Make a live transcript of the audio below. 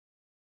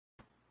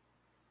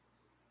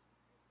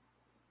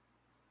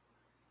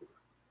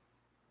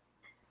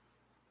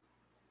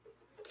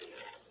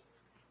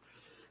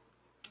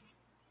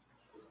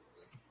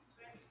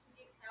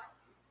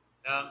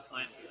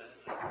Fine.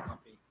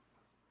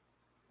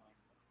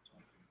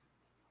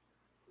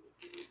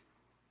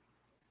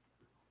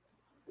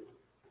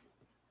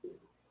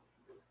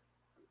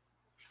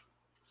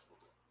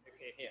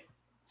 Okay, here.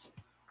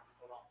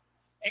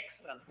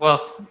 Excellent.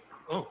 Well,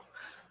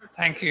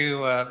 thank you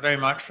very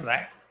much for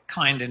that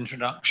kind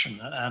introduction,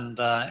 and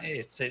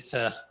it's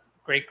a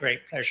great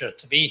pleasure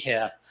to be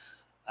here,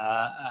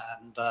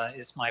 and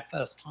it's my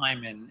first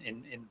time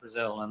in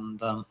Brazil,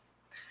 and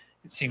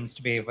it seems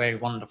to be a very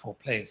wonderful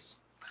place.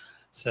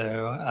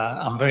 So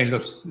I'm very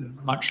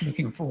much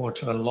looking forward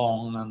to a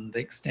long and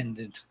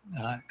extended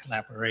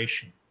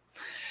collaboration.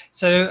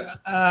 So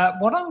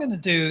what I'm going to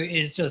do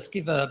is just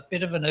give a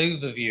bit of an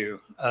overview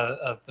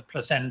of the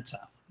placenta,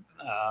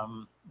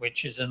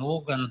 which is an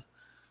organ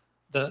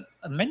that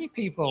many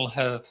people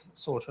have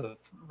sort of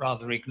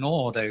rather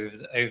ignored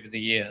over the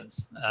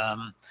years.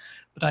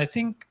 But I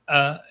think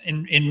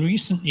in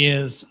recent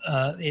years,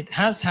 it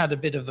has had a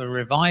bit of a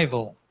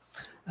revival.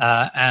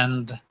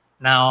 And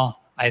now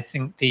I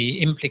think the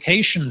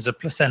implications of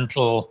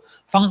placental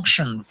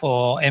function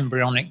for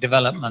embryonic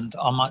development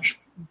are much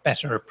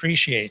better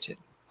appreciated.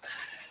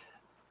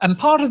 And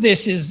part of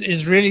this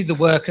is really the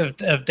work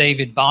of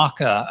David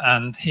Barker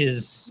and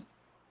his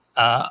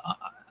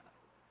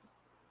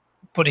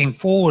putting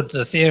forward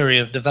the theory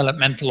of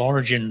developmental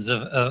origins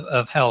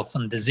of health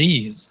and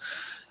disease.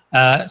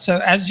 So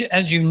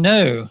as you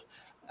know,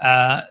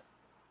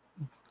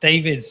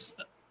 David's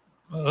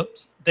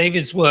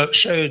work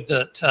showed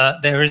that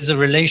there is a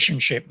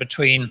relationship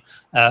between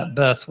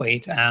birth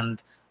weight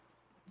and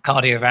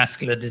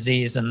cardiovascular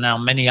disease and now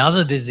many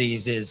other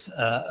diseases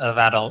of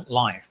adult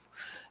life.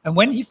 And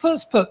when he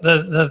first put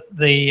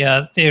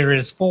the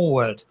theories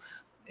forward,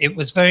 it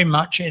was very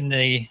much in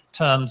the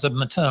terms of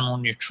maternal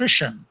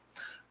nutrition.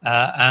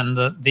 And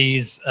that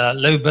these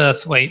low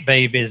birth weight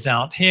babies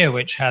out here,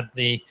 which had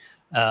the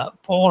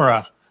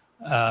poorer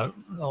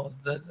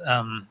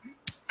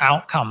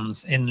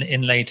outcomes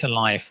in later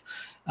life,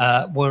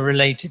 were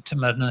related to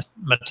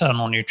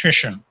maternal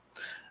nutrition.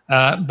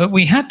 But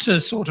we had to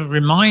sort of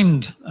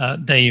remind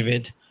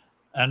David,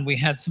 and we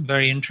had some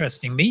very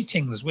interesting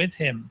meetings with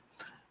him,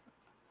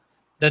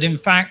 that in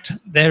fact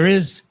there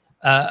is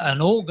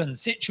an organ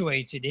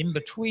situated in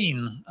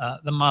between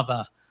the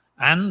mother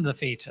and the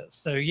fetus.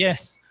 So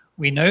yes,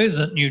 we know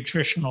that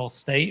nutritional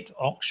state,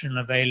 oxygen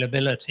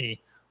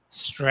availability,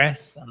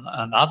 stress,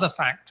 and other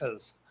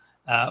factors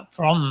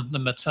from the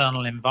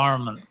maternal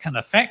environment can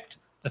affect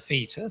the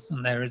fetus,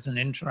 and there is an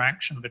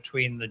interaction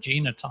between the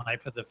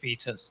genotype of the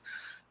fetus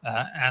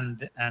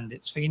and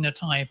its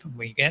phenotype, and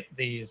we get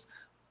these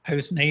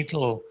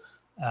postnatal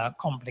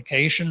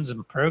complications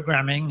and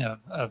programming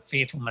of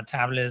fetal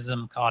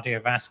metabolism,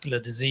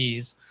 cardiovascular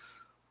disease.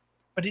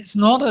 But it's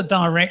not a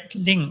direct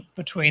link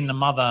between the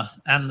mother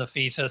and the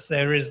fetus.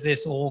 There is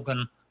this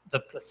organ,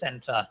 the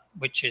placenta,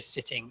 which is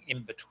sitting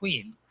in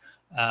between.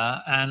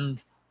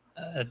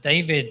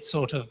 David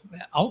sort of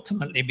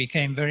ultimately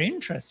became very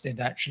interested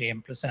actually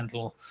in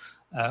placental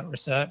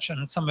research,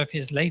 and some of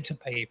his later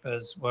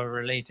papers were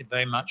related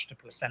very much to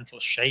placental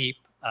shape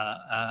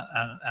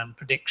and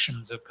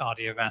predictions of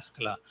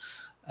cardiovascular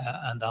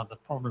and other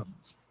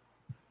problems.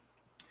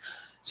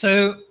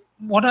 So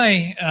what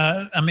I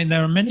mean,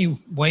 there are many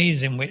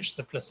ways in which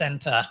the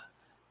placenta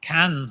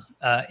can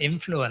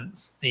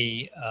influence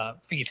the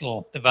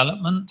fetal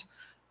development.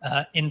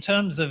 In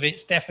terms of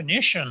its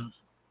definition,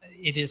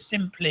 it is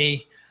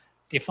simply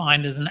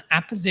defined as an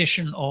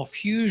apposition or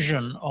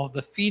fusion of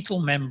the fetal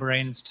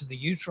membranes to the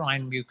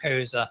uterine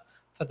mucosa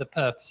for the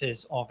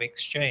purposes of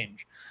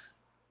exchange.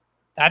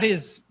 That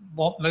is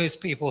what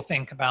most people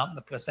think about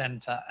the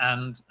placenta,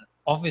 and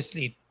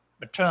obviously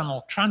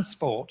maternal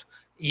transport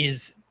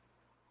is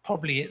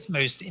probably its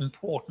most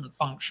important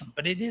function,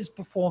 but it is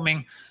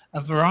performing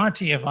a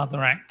variety of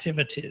other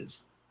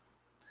activities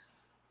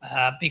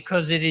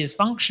because it is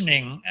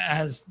functioning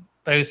as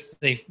both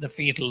the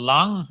fetal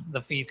lung,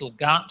 the fetal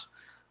gut,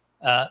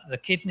 the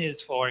kidneys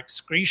for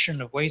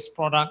excretion of waste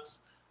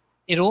products.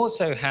 It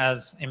also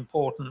has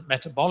important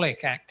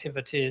metabolic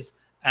activities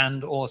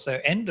and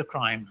also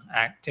endocrine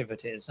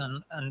activities,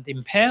 and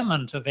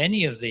impairment of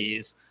any of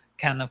these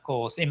can of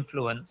course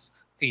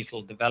influence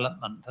fetal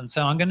development. And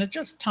so I'm going to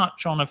just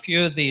touch on a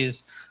few of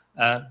these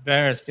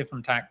various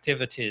different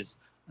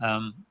activities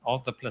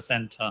of the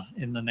placenta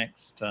in the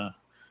next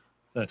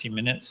 30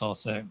 minutes or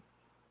so.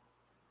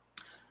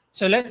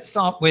 So let's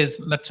start with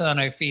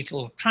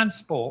materno-fetal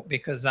transport,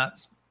 because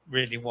that's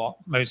really what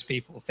most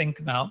people think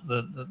about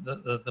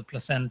the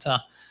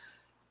placenta.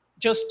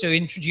 Just to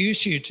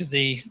introduce you to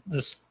the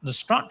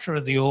structure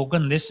of the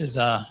organ, this is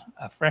a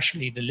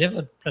freshly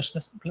delivered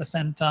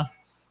placenta.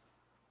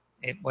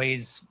 It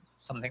weighs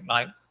something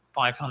like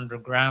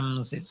 500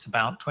 grams. It's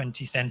about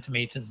 20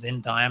 centimeters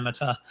in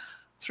diameter,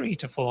 3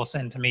 to 4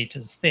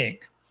 centimeters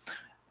thick.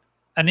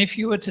 And if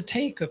you were to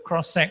take a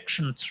cross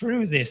section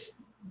through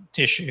this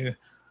tissue,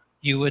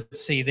 you would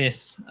see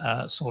this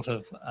sort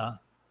of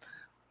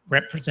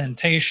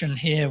representation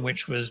here,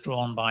 which was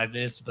drawn by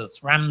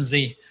Elizabeth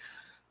Ramsey.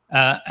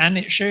 And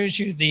it shows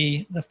you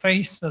the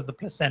face of the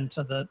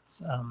placenta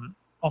that's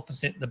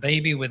opposite the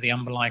baby with the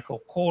umbilical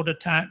cord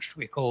attached.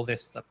 We call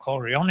this the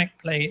chorionic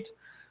plate.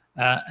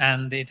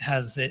 And it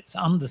has its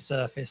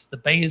undersurface, the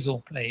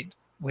basal plate,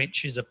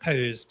 which is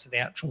opposed to the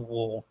actual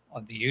wall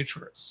of the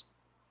uterus.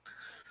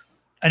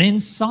 And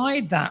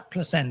inside that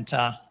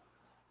placenta,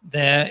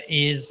 there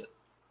is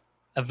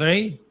a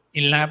very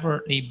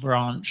elaborately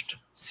branched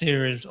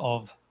series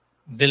of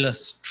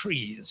villous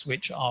trees,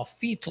 which are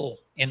fetal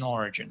in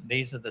origin.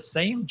 These are the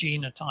same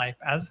genotype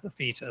as the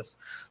fetus.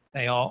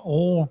 They are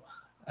all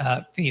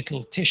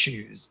fetal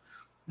tissues.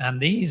 And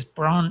these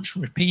branch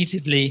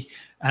repeatedly,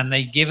 and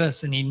they give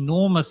us an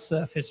enormous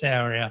surface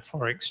area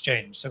for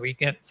exchange. So we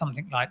get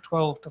something like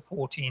 12 to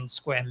 14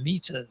 square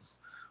meters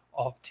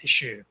of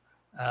tissue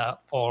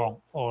for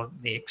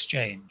the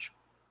exchange.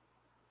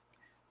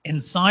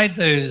 Inside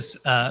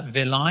those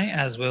villi,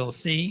 as we'll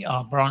see,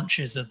 are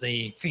branches of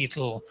the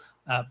fetal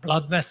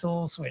blood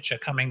vessels, which are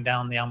coming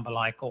down the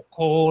umbilical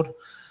cord,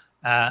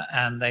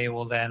 and they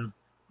will then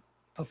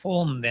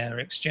perform their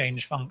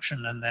exchange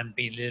function and then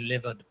be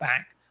delivered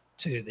back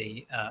to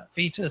the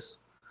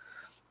fetus.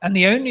 And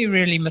the only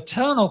really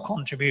maternal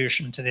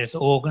contribution to this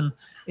organ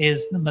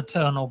is the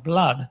maternal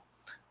blood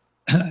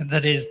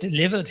that is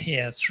delivered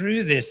here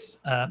through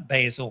this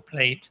basal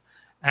plate.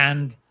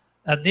 And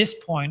at this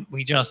point,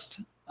 we just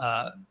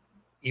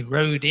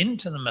erode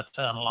into the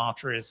maternal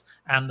arteries,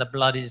 and the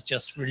blood is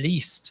just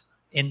released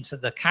into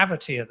the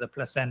cavity of the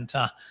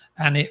placenta,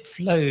 and it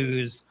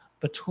flows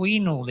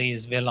between all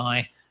these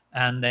villi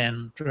and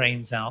then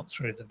drains out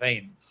through the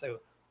veins. So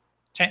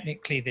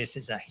technically, this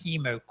is a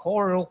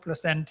hemochorial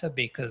placenta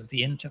because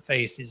the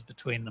interface is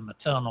between the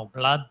maternal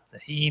blood, the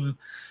heme,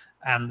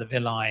 and the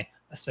villi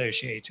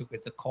associated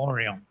with the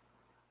chorion.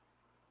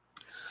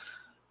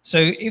 So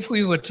if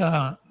we were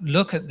to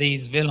look at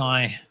these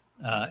villi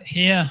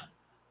here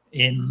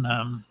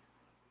in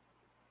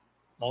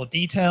more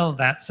detail,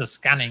 that's a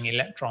scanning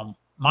electron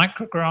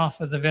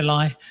micrograph of the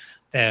villi.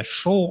 They're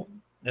short,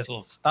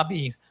 little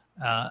stubby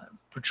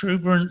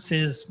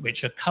protuberances,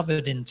 which are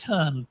covered in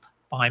turn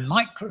by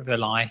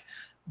microvilli,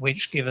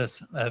 which give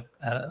us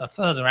a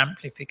further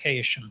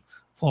amplification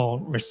for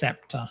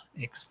receptor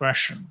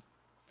expression.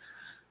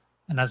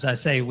 And as I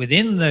say,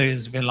 within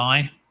those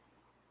villi,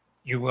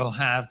 you will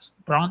have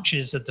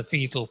branches of the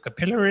fetal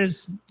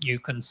capillaries. You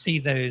can see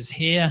those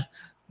here.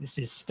 This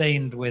is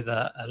stained with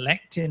a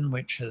lectin,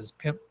 which has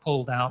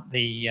pulled out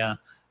the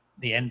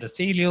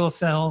endothelial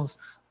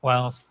cells,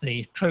 whilst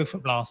the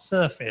trophoblast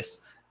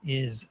surface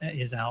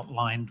is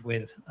outlined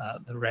with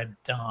the red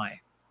dye.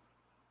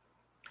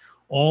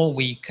 Or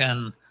we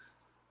can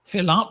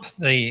fill up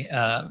the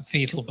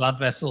fetal blood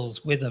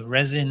vessels with a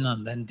resin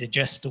and then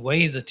digest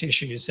away the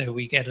tissue, so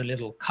we get a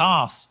little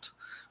cast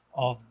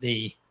of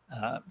the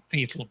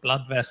fetal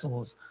blood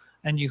vessels.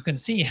 And you can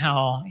see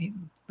how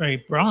very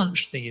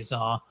branched these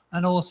are,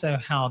 and also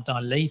how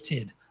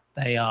dilated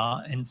they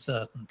are in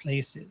certain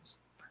places.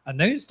 And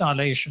those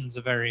dilations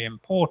are very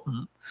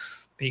important,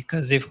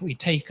 because if we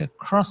take a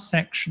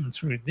cross-section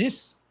through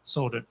this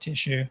sort of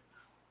tissue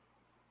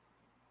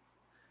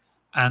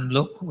and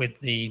look with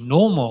the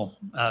normal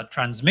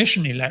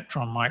transmission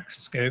electron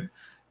microscope,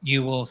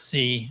 you will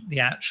see the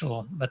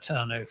actual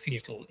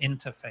materno-fetal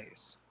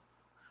interface.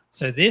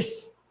 So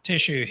this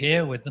tissue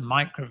here with the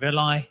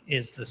microvilli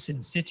is the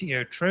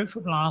syncytial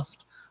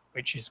trophoblast,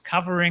 which is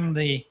covering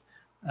the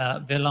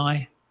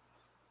villi.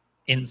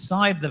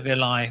 Inside the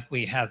villi,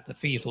 we have the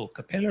fetal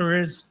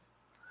capillaries,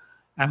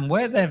 and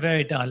where they're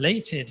very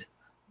dilated,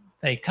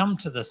 they come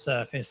to the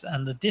surface,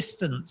 and the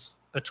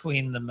distance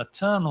between the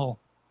maternal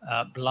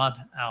blood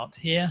out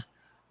here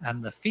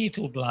and the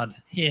fetal blood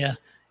here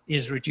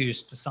is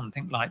reduced to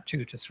something like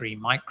 2 to 3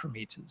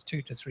 micrometers,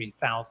 2 to 3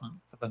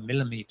 thousandths of a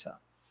millimeter.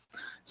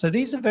 So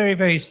these are very,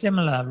 very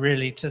similar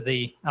really to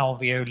the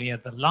alveoli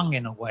of the lung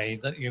in a way,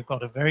 that you've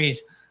got a very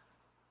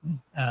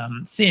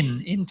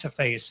thin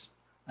interface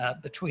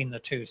between the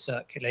two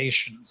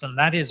circulations. And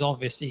that is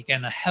obviously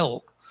going to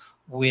help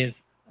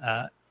with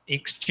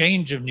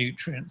exchange of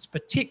nutrients,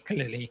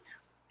 particularly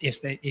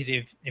if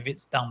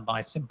it's done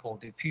by simple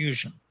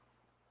diffusion.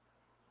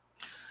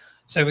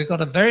 So we've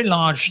got a very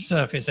large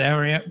surface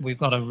area. We've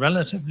got a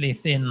relatively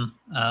thin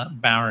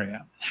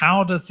barrier.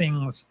 How do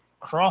things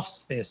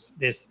cross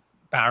this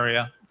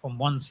barrier from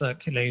one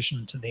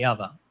circulation to the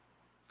other?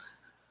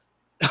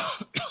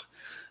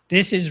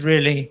 This is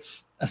really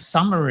a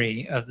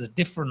summary of the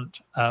different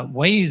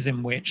ways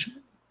in which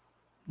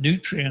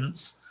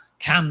nutrients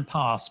can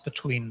pass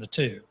between the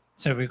two.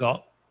 So we've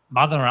got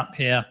mother up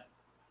here,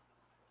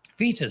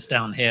 fetus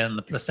down here, and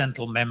the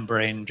placental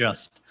membrane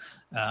just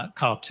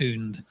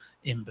cartooned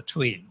in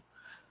between.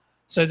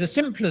 So the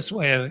simplest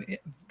way of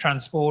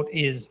transport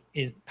is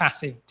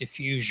passive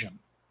diffusion.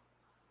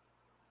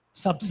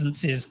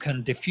 Substances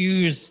can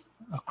diffuse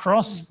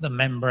across the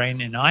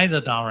membrane in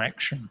either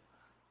direction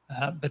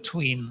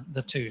between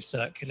the two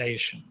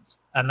circulations.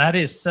 And that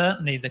is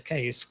certainly the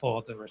case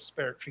for the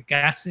respiratory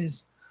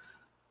gases.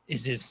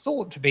 It is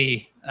thought to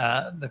be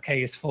the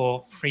case for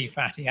free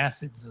fatty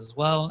acids as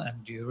well,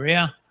 and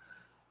urea.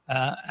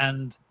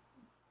 and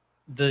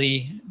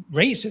the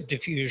rate of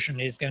diffusion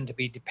is going to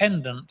be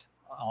dependent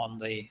on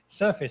the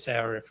surface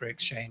area for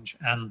exchange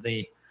and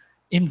the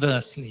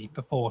inversely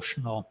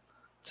proportional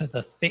to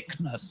the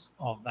thickness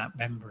of that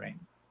membrane.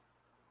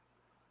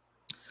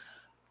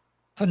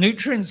 For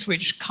nutrients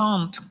which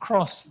can't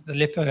cross the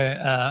lipid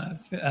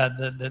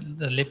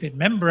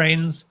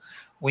membranes,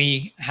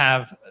 we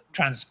have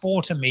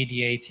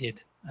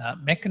transporter-mediated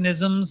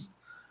mechanisms.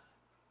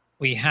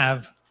 We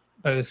have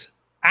both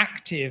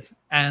active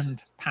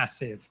and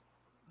passive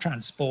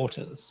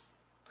transporters.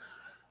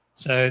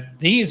 So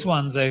these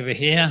ones over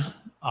here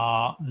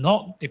are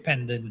not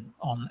dependent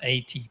on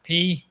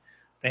ATP.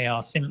 They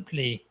are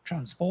simply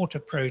transporter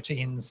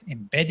proteins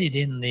embedded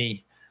in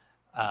the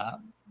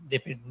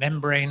lipid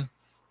membrane,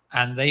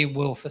 and they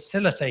will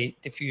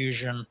facilitate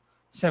diffusion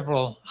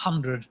several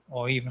hundred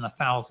or even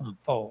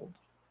 1,000-fold.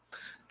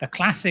 The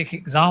classic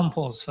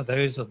examples for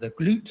those are the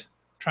GLUT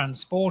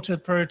transporter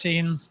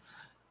proteins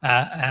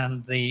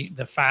and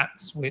the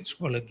fats, which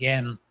will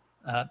again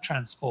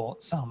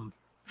transport some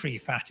free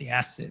fatty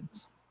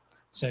acids.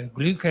 So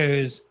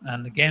glucose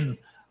and again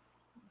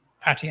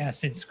fatty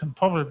acids can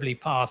probably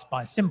pass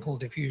by simple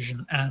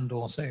diffusion and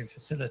also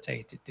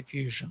facilitated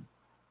diffusion.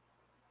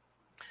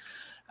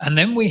 And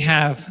then we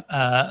have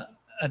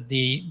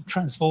the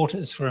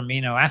transporters for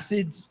amino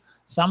acids,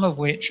 some of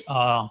which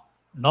are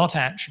not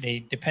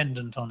actually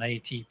dependent on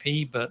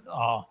ATP, but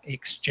are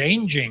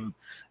exchanging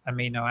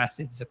amino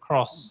acids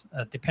across,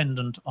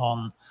 dependent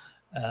on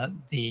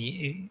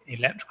the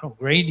electrical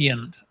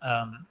gradient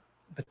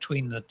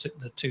between the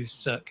two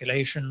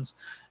circulations.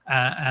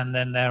 And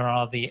then there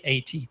are the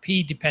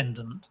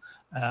ATP-dependent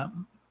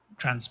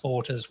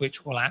transporters,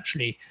 which will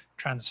actually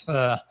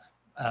transfer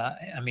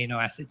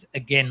amino acids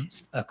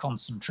against a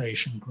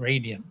concentration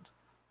gradient.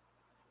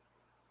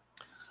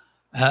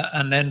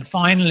 And then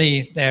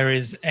finally, there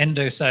is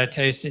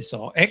endocytosis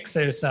or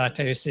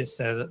exocytosis,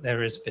 so that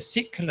there is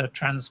vesicular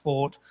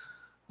transport.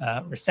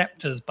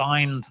 Receptors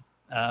bind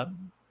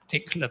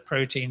particular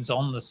proteins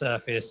on the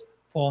surface,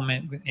 form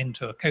it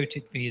into a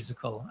coated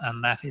vesicle,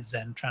 and that is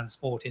then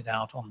transported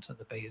out onto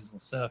the basal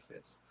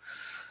surface.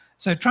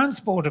 So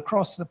transport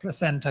across the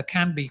placenta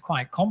can be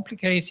quite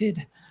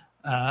complicated.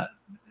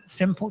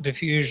 Simple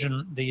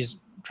diffusion, these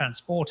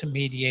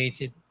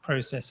transporter-mediated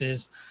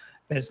processes,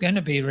 there's going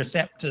to be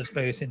receptors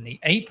both in the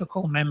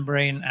apical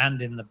membrane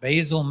and in the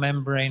basal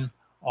membrane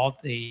of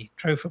the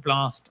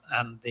trophoblast,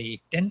 and the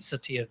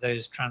density of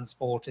those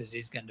transporters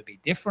is going to be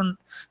different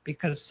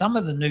because some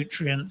of the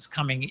nutrients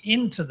coming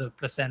into the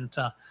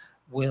placenta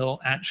will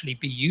actually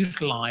be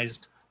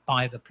utilized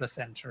by the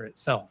placenta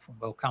itself, and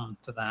we'll come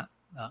to that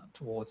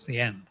towards the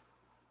end.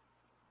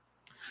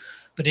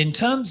 But in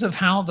terms of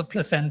how the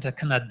placenta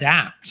can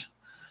adapt,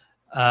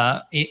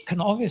 it can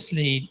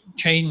obviously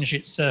change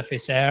its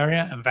surface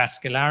area and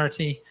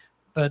vascularity,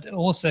 but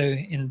also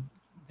in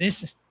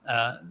this,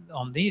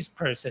 on these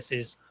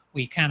processes,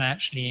 we can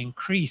actually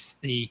increase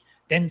the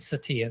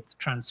density of the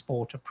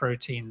transporter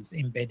proteins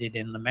embedded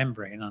in the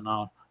membrane, and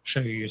I'll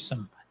show you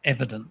some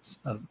evidence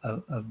of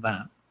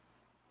that.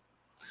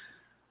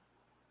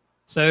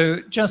 So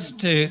just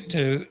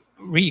to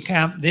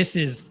recap, this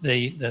is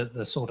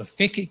the sort of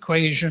Fick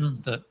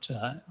equation that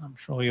I'm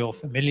sure you're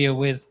familiar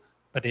with,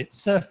 but it's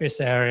surface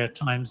area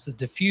times the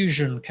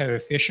diffusion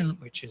coefficient,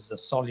 which is the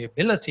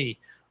solubility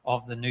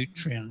of the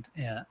nutrient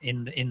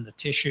in the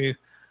tissue,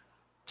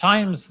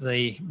 times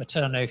the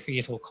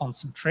materno-fetal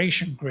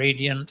concentration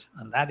gradient,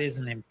 and that is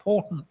an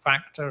important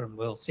factor, and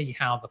we'll see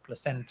how the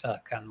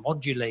placenta can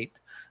modulate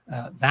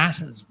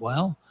that as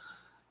well,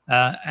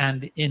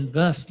 and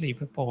inversely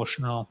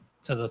proportional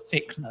to the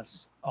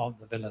thickness of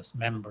the villus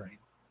membrane.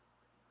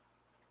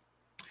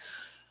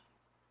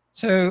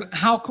 So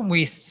how can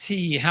we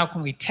see, how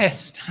can we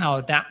test how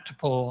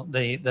adaptable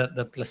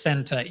the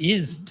placenta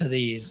is to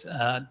these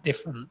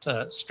different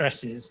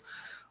stresses?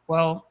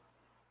 Well,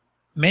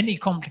 many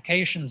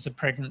complications of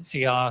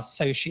pregnancy are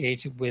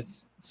associated with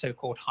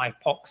so-called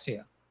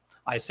hypoxia.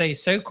 I say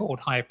so-called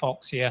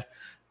hypoxia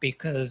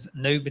because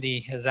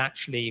nobody has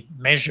actually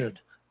measured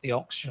the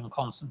oxygen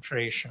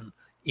concentration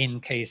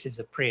in cases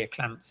of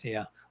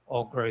preeclampsia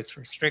or growth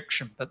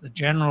restriction. But the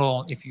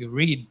general, if you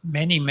read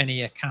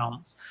many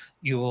accounts,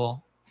 you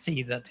will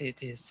see that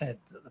it is said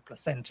that the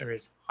placenta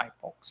is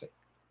hypoxic.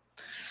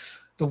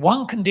 The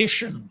one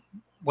condition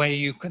where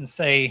you can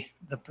say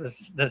that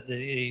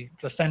the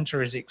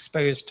placenta is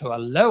exposed to a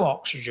low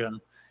oxygen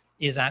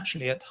is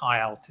actually at high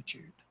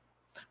altitude,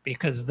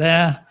 because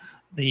there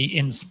the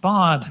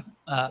inspired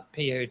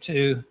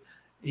PO2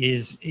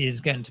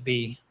 is going to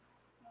be,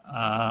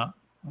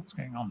 what's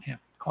going on here,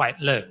 quite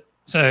low.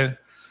 So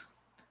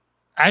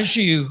as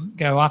you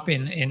go up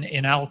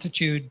in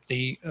altitude,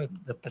 the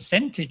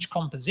percentage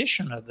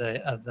composition of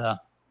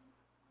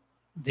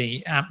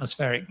the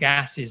atmospheric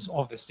gas is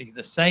obviously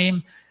the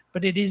same,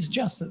 but it is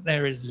just that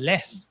there is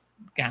less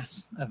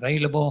gas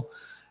available.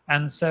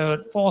 And so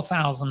at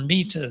 4,000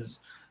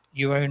 meters,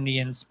 you only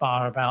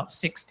inspire about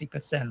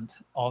 60%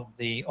 of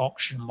the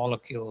oxygen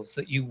molecules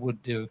that you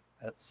would do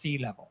at sea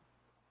level.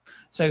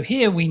 So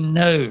here we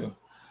know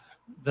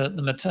that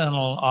the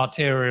maternal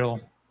arterial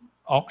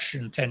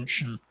oxygen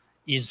tension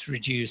is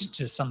reduced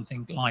to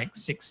something like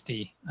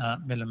 60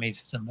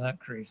 millimeters of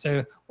mercury.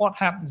 So what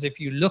happens if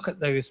you look at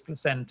those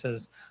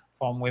placentas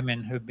from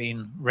women who've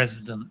been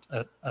resident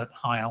at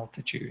high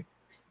altitude?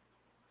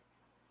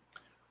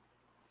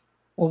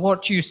 Well,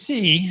 what you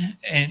see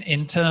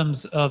in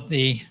terms of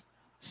the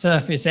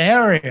surface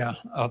area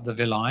of the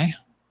villi,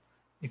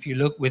 if you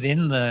look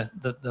within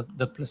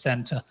the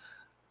placenta,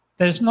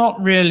 there's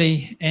not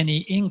really any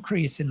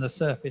increase in the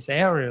surface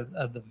area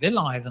of the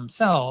villi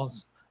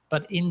themselves,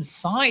 but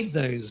inside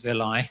those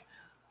villi,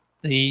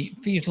 the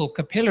fetal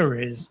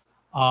capillaries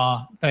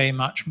are very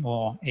much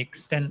more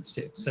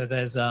extensive. So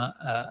there's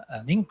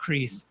an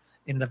increase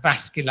in the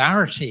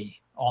vascularity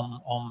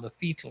on the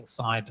fetal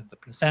side of the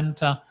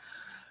placenta.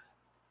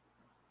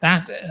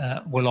 That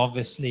will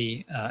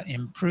obviously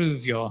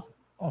improve your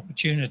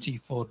opportunity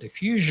for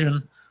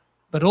diffusion,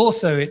 but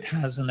also it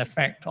has an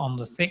effect on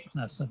the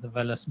thickness of the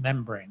villus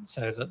membrane,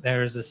 so that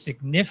there is a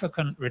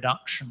significant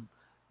reduction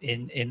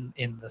in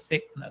the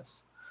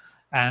thickness.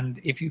 And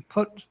if you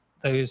put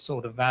those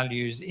sort of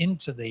values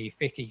into the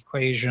Fick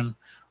equation,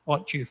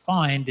 what you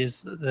find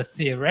is that the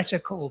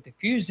theoretical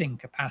diffusing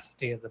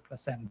capacity of the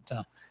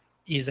placenta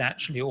is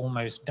actually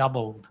almost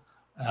doubled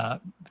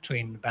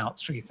between about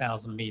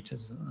 3,000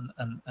 meters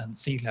and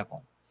sea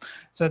level.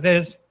 So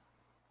there's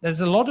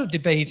a lot of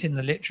debate in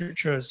the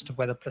literature as to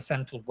whether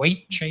placental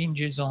weight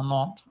changes or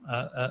not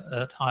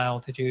at high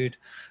altitude.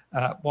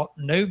 What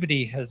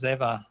nobody has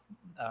ever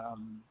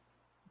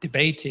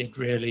debated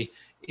really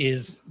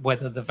is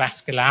whether the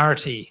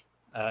vascularity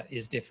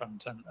is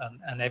different,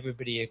 and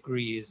everybody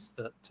agrees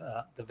that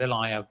the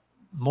villi are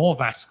more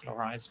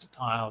vascularized at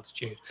high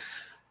altitude,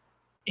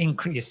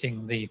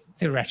 increasing the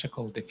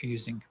theoretical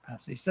diffusing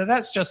capacity. So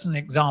that's just an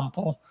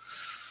example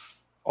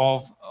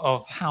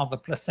of how the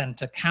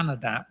placenta can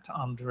adapt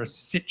under a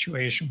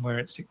situation where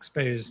it's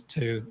exposed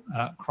to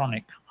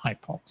chronic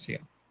hypoxia.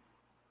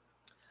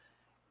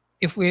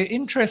 If we're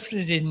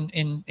interested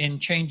in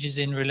changes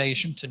in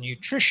relation to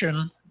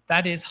nutrition,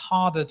 that is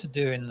harder to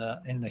do in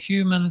the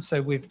human. So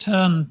we've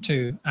turned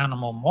to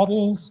animal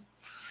models,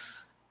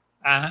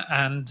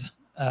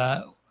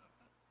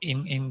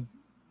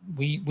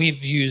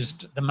 we've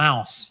used the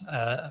mouse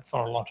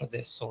for a lot of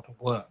this sort of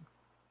work.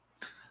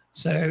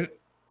 So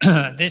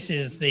this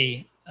is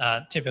the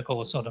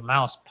typical sort of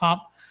mouse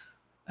pup.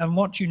 And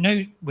what you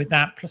note with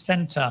that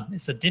placenta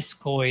is a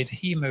discoid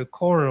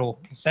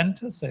hemochorial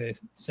placenta, so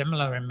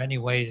similar in many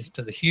ways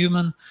to the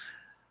human.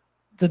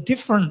 The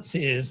difference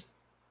is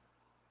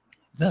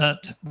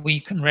that we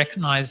can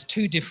recognize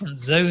two different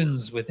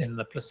zones within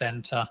the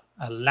placenta,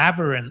 a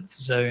labyrinth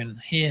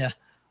zone here,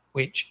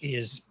 which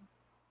is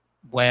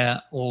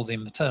where all the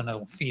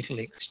maternal fetal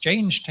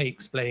exchange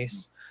takes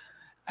place,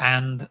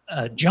 and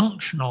a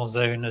junctional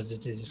zone, as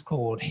it is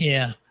called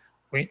here,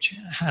 which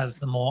has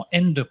the more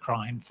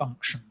endocrine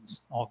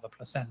functions of the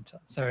placenta.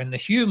 So in the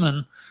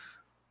human,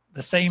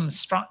 the same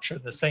structure,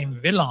 the same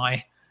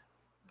villi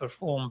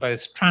perform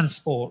both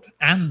transport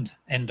and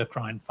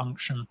endocrine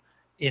function.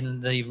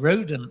 In the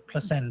rodent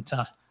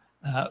placenta,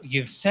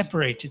 you've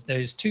separated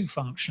those two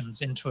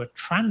functions into a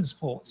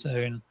transport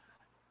zone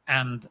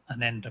and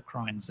an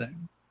endocrine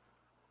zone.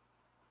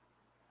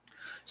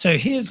 So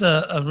here's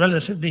a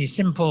relatively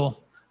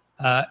simple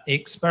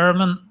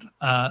experiment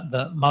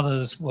that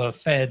mothers were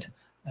fed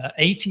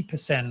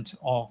 80%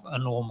 of a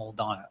normal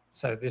diet.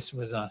 So this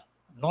was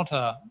not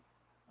a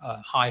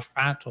high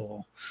fat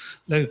or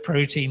low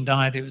protein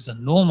diet. It was a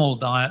normal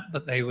diet,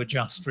 but they were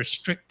just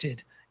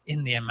restricted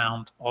in the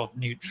amount of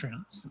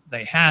nutrients that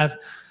they had,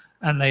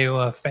 and they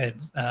were fed,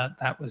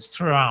 that was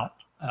throughout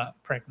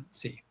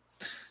pregnancy.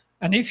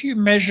 And if you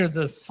measure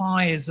the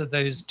size of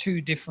those two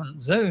different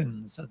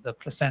zones of the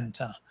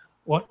placenta,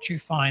 what you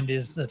find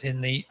is that in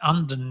the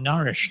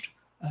undernourished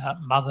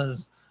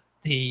mothers,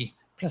 the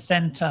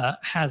placenta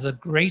has a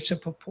greater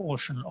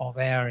proportion of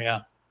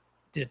area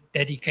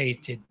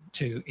dedicated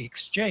to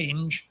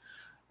exchange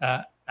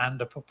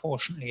and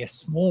proportionally a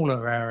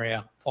smaller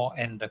area for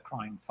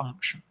endocrine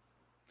function.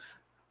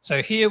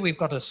 So here we've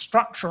got a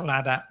structural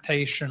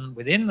adaptation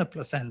within the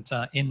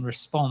placenta in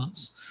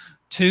response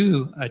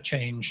to a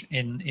change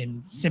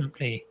in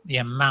simply the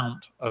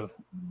amount of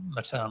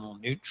maternal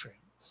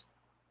nutrients.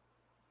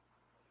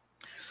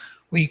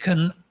 We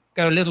can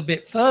go a little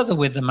bit further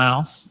with the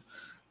mouse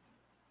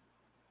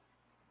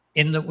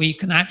in that we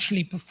can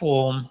actually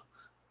perform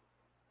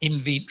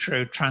in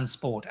vitro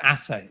transport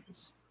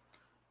assays.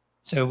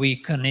 So we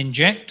can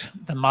inject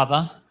the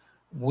mother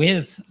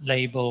with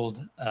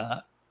labeled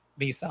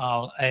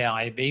methyl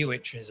AIB,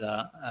 which is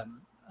an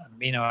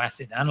amino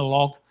acid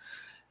analog,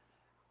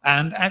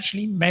 and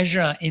actually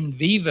measure in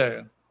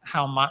vivo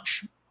how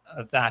much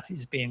of that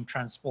is being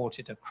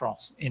transported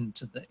across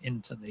into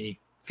the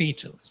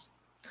fetus.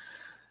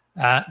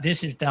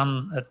 This is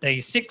done at day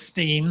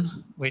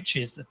 16, which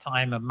is the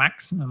time of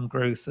maximum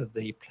growth of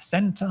the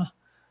placenta,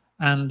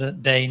 and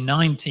at day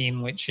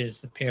 19, which is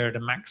the period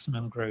of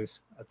maximum growth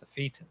of the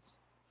fetus.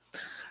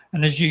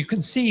 And as you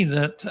can see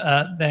that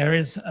there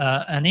is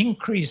an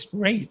increased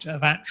rate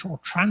of actual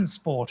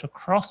transport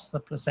across the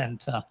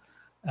placenta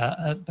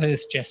at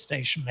both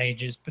gestation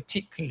ages,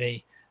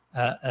 particularly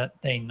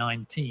at day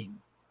 19.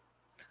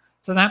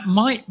 So that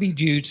might be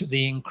due to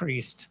the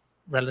increased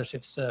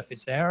relative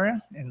surface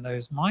area in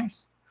those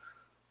mice.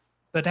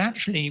 But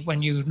actually,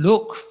 when you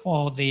look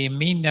for the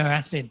amino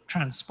acid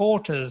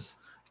transporters,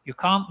 you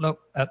can't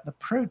look at the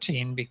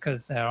protein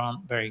because there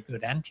aren't very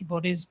good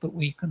antibodies, but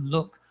we can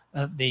look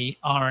at the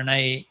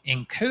RNA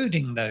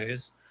encoding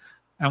those.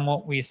 And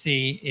what we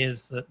see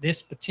is that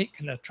this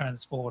particular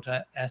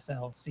transporter,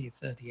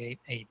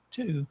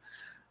 SLC38A2,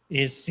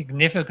 is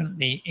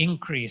significantly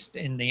increased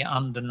in the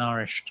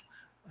undernourished,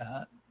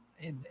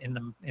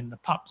 in the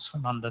pups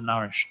from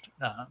undernourished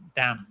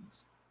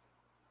dams.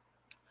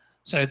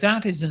 So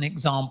that is an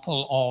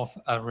example of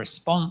a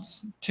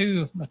response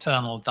to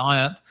maternal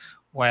diet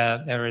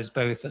where there is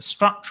both a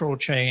structural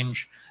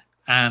change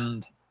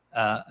and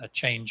a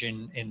change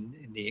in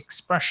the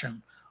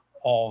expression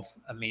of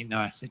amino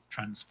acid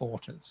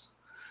transporters.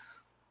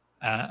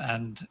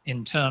 And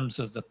in terms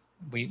of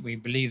we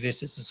believe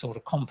this is a sort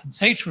of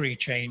compensatory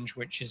change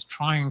which is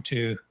trying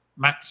to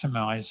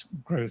maximize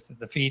growth of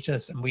the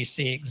fetus, and we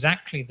see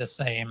exactly the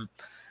same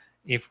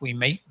if we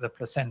make the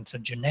placenta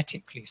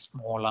genetically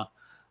smaller,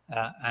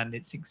 and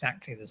it's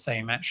exactly the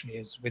same actually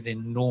as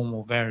within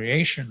normal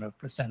variation of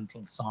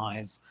placental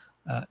size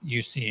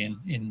you see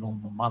in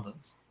normal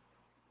mothers.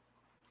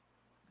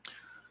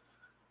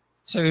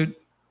 So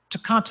to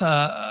cut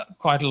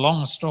quite a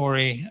long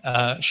story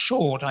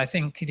short, I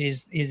think it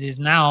is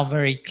now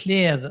very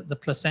clear that the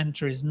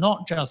placenta is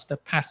not just a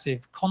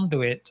passive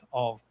conduit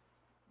of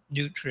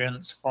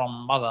nutrients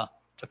from mother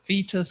to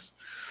fetus,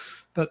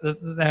 but that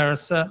there are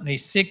certainly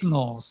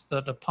signals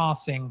that are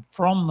passing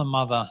from the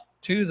mother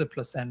to the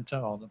placenta,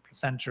 or the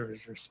placenta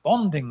is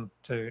responding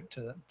to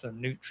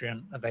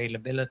nutrient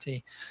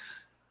availability,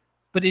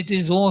 but it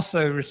is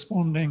also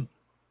responding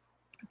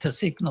to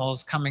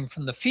signals coming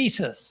from the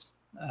fetus,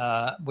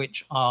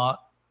 which are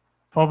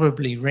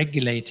probably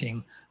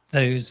regulating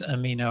those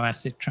amino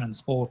acid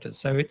transporters.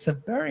 So it's a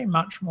very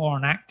much more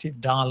an active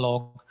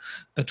dialogue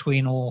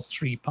between all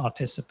three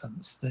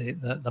participants,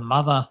 the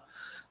mother,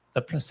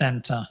 the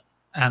placenta,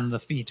 and the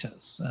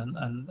fetus.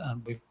 And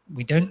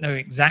we don't know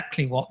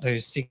exactly what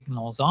those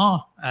signals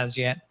are as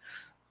yet,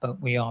 but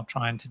we are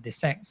trying to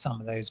dissect some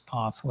of those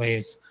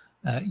pathways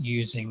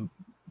using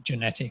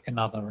genetic and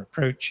other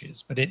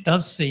approaches. But it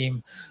does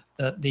seem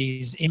that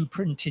these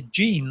imprinted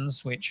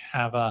genes, which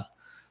have a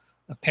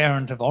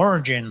parent of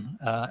origin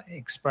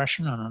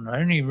expression and are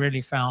only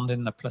really found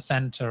in the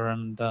placenta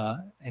and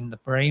in the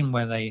brain,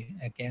 where they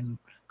again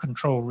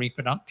control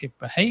reproductive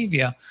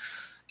behavior,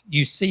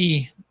 you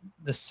see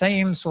the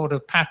same sort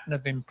of pattern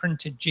of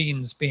imprinted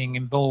genes being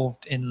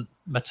involved in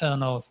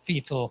maternal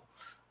fetal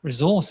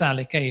resource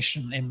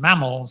allocation in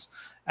mammals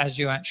as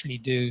you actually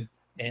do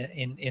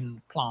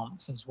in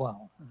plants as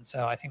well. And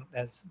so I think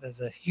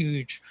there's a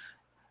huge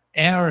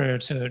area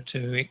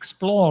to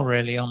explore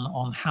really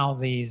on how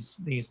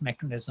these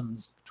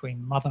mechanisms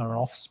between mother and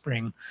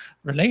offspring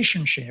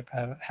relationship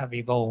have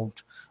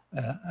evolved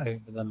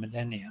over the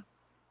millennia.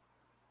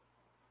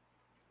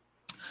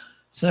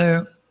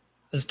 So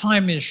as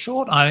time is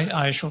short,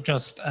 I shall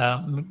just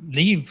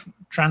leave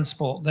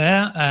transport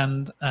there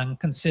and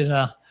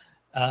consider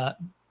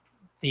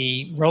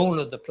the role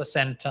of the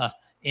placenta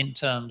in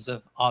terms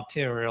of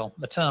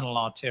maternal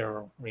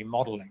arterial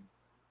remodeling.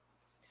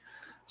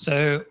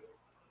 So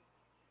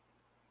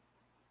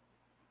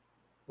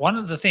one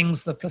of the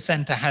things the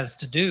placenta has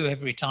to do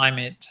every time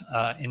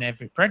in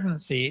every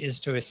pregnancy is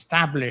to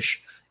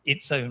establish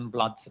its own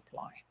blood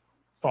supply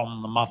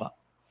from the mother.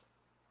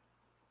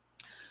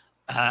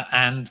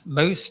 And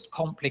most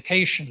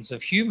complications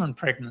of human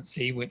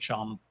pregnancy, which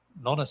are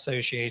not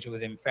associated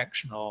with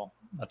infection or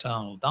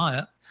maternal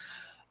diet,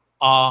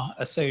 are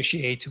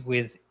associated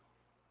with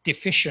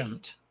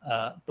deficient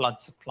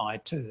blood supply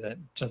to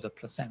the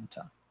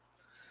placenta.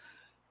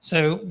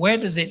 So where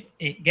does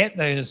it get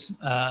those?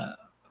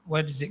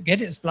 Where does it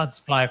get its blood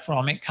supply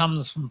from? It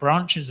comes from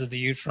branches of the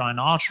uterine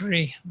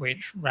artery,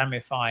 which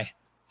ramify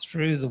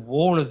through the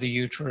wall of the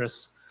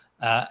uterus,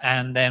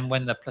 and then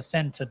when the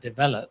placenta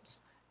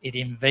develops, it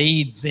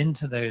invades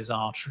into those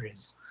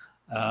arteries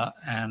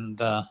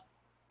and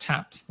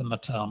taps the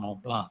maternal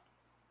blood.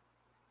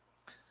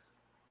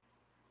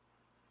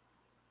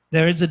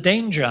 There is a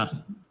danger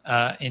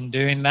in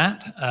doing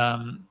that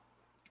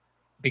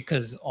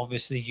because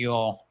obviously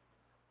you're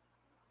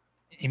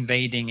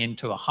invading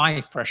into a high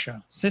pressure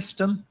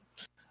system.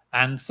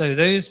 And so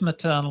those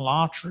maternal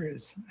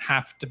arteries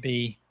have to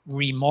be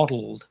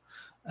remodeled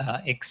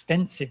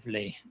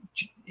extensively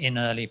in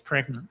early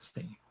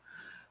pregnancy.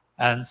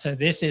 And so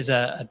this is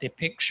a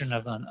depiction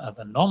of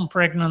a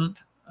non-pregnant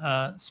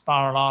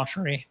spiral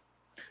artery.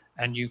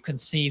 And you can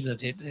see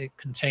that it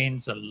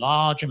contains a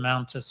large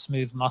amount of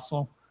smooth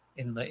muscle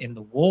in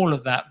the wall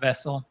of that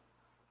vessel.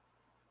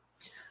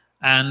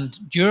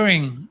 And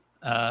during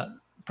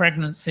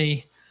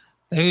pregnancy,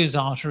 those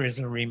arteries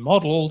are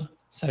remodeled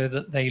so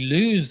that they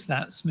lose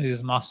that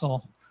smooth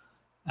muscle,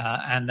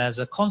 and as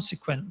a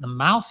consequence, the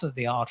mouth of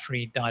the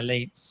artery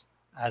dilates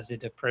as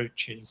it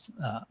approaches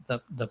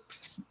the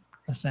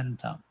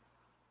placenta.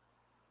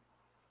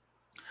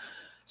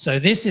 So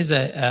this is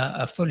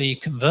a fully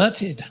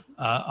converted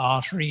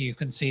artery. You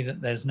can see that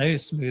there's no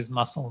smooth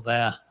muscle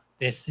there.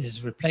 This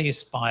is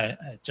replaced by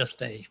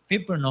just a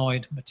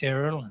fibrinoid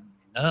material, an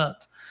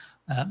inert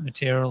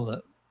material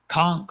that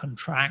can't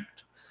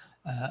contract,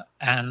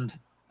 and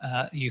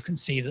you can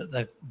see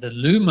that the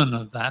lumen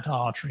of that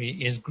artery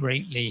is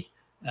greatly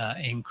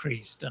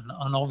increased, and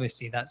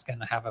obviously that's going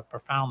to have a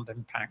profound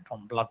impact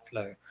on blood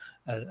flow,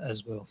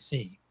 as we'll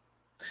see.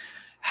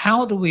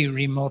 How do we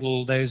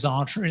remodel those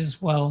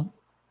arteries? Well,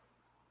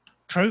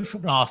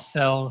 trophoblast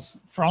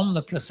cells from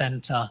the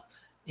placenta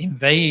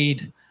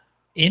invade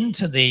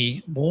into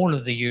the wall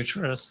of the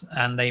uterus,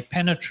 and they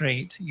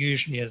penetrate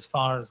usually as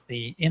far as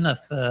the inner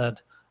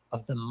third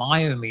of the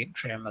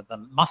myometrium, of the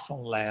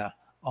muscle layer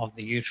of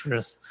the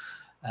uterus,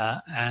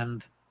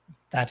 and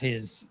that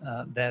is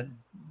that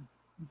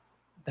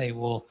they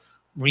will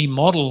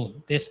remodel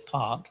this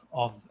part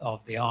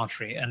of the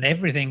artery, and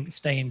everything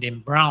stained in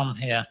brown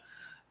here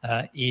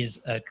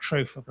is a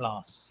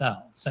trophoblast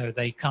cell. So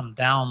they come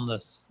down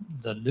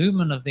the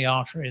lumen of the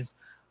arteries,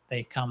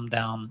 they come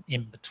down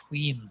in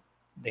between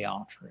the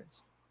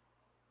arteries.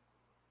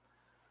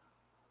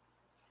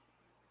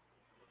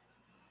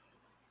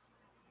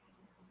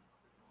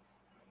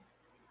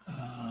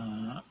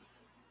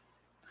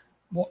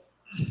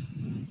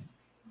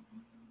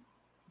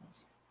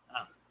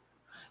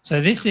 So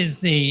this is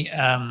the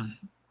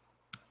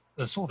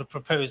sort of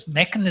proposed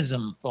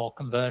mechanism for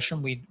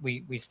conversion.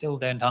 We still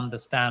don't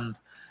understand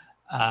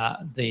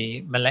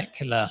the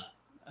molecular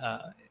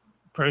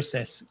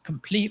process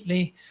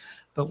completely,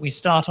 but we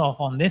start off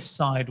on this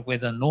side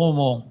with a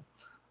normal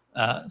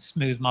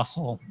smooth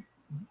muscle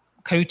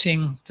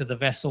coating to the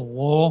vessel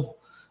wall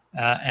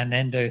and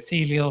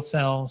endothelial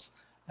cells.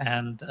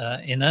 And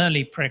in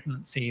early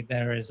pregnancy,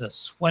 there is a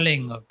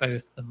swelling of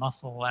both the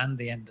muscle and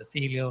the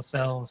endothelial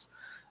cells.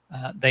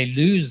 They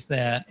lose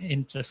their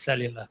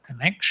intercellular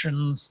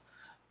connections,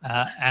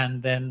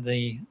 and then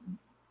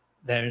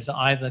there is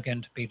either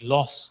going to be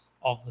loss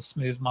of the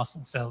smooth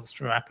muscle cells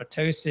through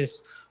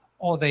apoptosis,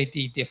 or they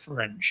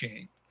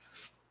de-differentiate.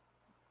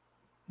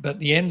 But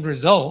the end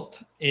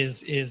result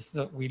is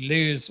that we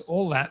lose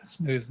all that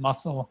smooth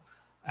muscle,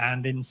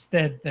 and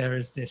instead there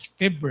is this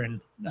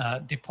fibrin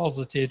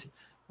deposited,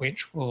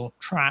 which will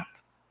trap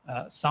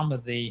some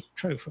of the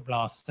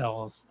trophoblast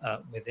cells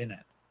within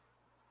it.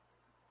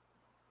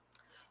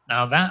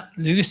 Now that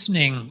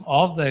loosening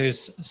of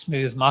those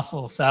smooth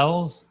muscle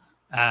cells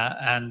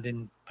and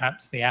in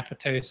perhaps the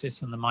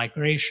apoptosis and the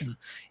migration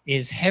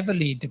is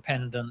heavily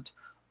dependent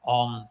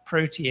on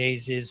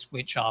proteases,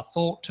 which are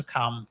thought to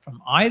come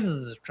from either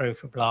the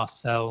trophoblast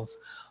cells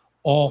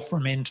or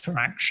from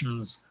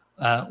interactions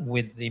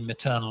with the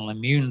maternal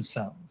immune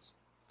cells.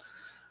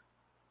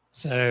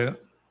 So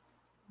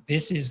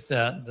this is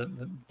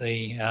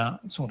the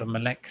sort of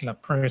molecular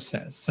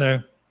process. So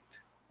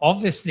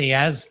obviously,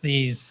 as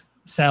these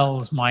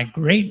cells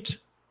migrate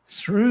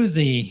through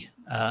the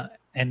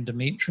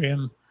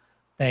endometrium,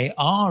 they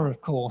are,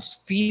 of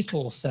course,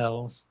 fetal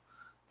cells.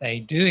 They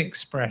do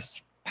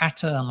express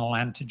paternal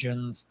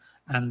antigens,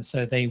 and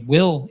so they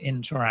will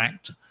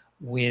interact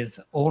with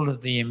all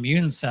of the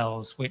immune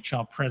cells which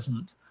are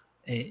present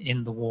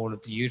in the wall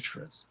of the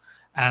uterus.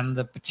 And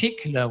the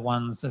particular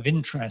ones of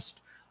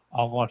interest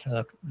are what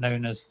are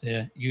known as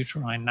the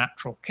uterine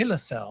natural killer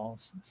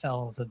cells,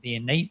 cells of the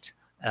innate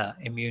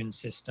immune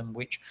system,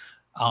 which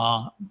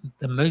are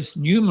the most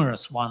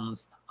numerous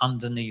ones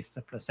underneath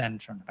the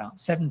placenta. And about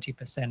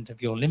 70%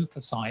 of your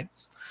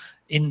lymphocytes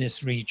in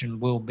this region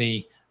will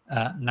be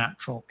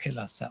natural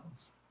killer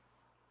cells.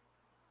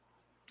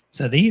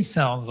 So these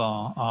cells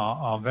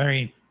are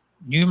very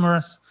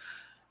numerous,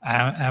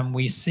 and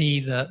we see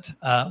that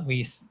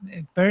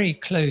very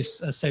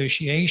close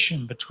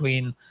association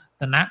between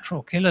the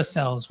natural killer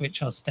cells,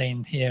 which are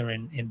stained here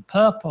in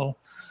purple,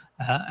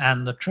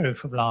 and the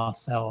trophoblast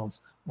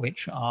cells,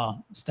 which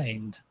are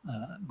stained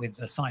with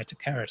the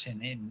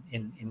cytokeratin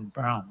in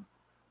brown.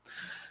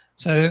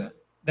 So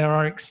there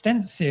are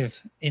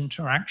extensive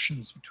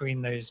interactions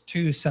between those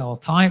two cell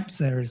types.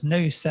 There is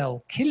no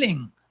cell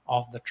killing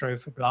of the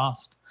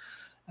trophoblast,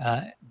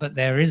 but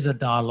there is a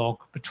dialogue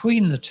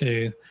between the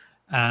two.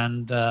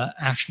 And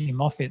Ashley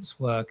Moffitt's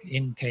work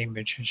in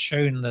Cambridge has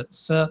shown that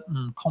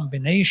certain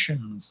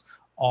combinations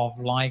of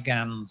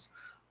ligands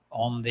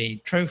on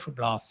the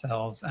trophoblast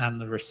cells and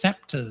the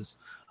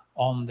receptors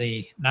on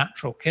the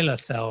natural killer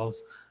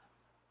cells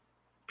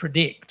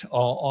predict,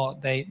 or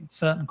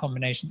certain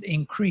combinations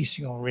increase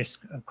your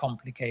risk of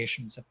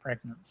complications of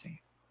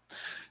pregnancy.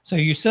 So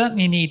you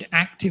certainly need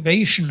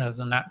activation of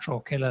the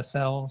natural killer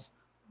cells,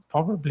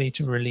 probably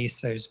to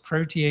release those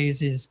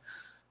proteases,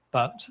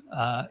 but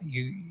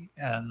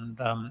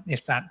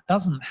if that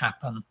doesn't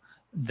happen,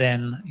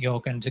 then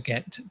you're going to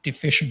get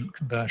deficient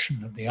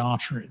conversion of the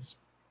arteries.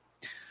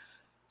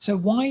 So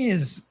why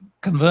is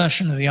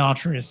conversion of the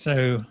arteries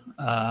so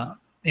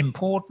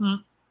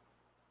important.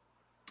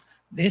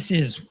 This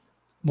is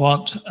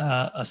what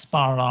a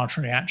spiral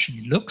artery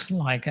actually looks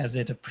like as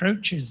it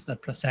approaches the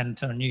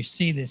placenta, and you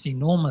see this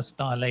enormous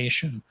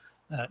dilation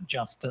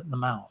just at the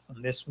mouth.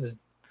 And this was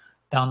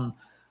done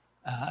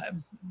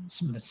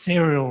some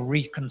serial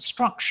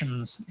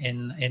reconstructions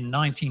in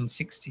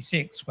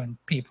 1966 when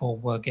people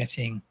were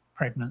getting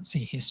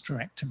pregnancy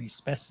hysterectomy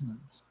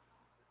specimens.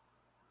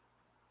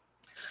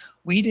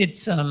 We did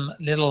some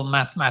little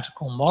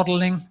mathematical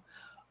modeling,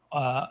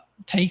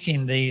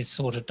 taking these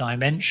sort of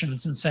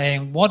dimensions and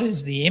saying, what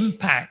is the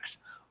impact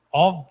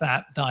of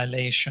that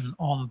dilation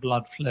on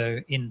blood flow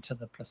into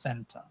the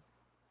placenta?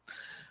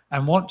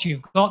 And what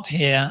you've got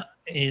here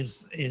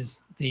is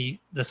the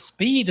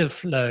speed of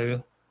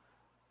flow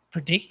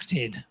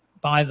predicted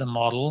by the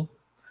model.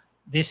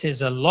 This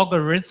is a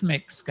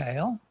logarithmic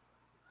scale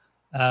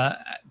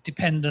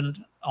dependent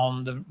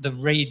on the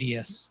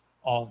radius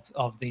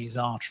of these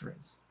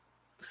arteries.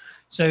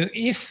 So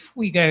if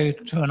we go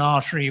to an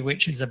artery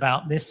which is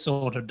about this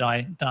sort of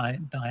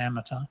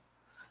diameter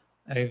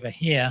over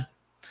here,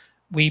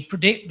 we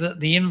predict that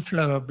the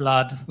inflow of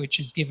blood,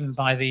 which is given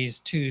by these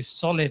two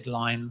solid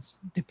lines,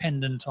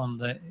 dependent on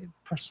the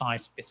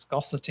precise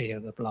viscosity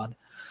of the blood,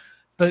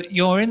 but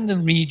you're in the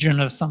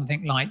region of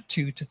something like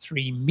 2 to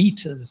 3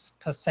 meters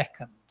per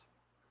second,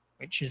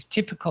 which is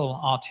typical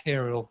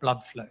arterial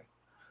blood flow.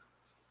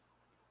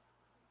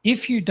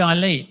 If you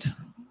dilate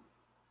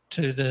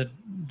to the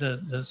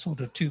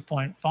sort of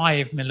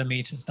 2.5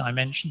 millimeters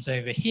dimensions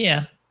over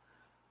here,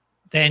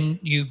 then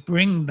you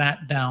bring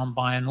that down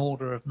by an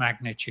order of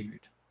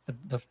magnitude.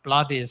 The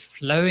blood is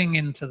flowing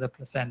into the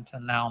placenta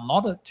now,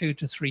 not at 2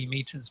 to 3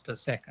 meters per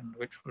second,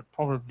 which would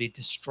probably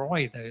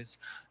destroy those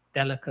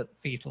delicate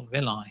fetal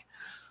villi,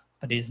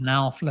 but is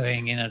now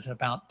flowing in at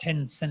about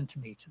 10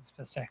 centimeters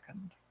per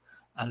second.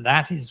 And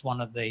that is one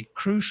of the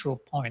crucial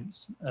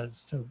points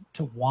as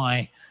to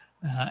why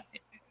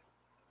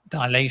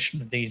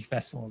dilation of these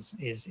vessels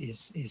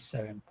is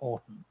so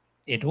important.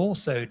 It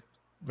also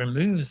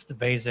removes the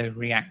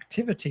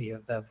vasoreactivity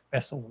of the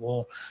vessel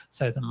wall,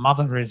 so the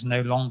mother is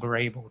no longer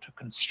able to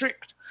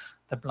constrict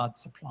the blood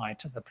supply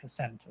to the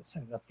placenta. So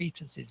the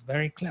fetus is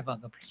very clever,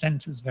 the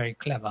placenta is very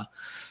clever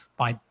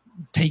by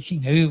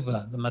taking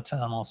over the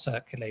maternal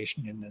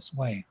circulation in this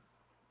way.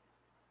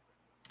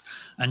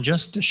 And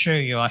just to show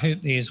you, I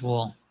hope these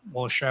will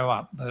show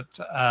up, but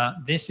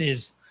this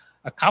is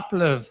a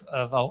couple of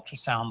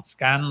ultrasound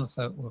scans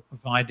that were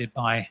provided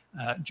by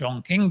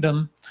John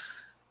Kingdom.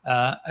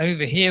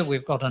 Over here,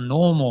 we've got a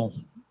normal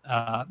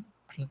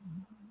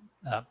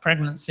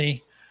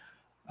pregnancy.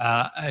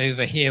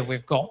 Over here,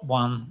 we've got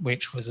one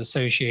which was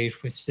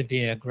associated with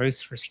severe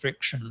growth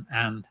restriction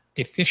and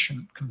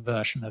deficient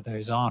conversion of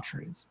those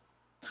arteries.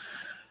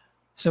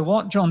 So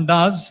what John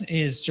does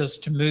is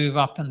just to move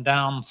up and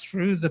down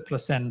through the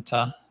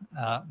placenta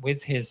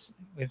with his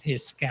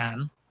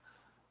scan.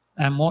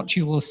 And what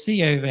you will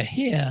see over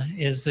here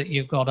is that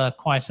you've got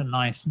quite a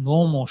nice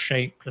normal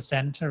shaped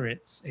placenta.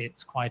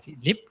 It's quite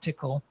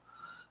elliptical,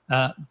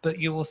 but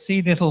you will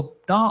see little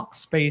dark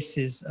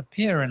spaces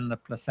appear in the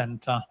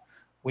placenta,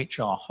 which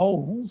are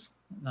holes.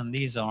 And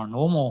these are a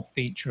normal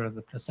feature of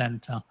the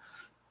placenta,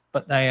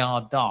 but they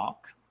are dark.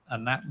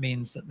 And that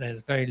means that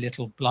there's very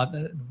little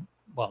blood.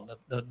 Well,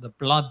 the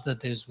blood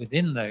that is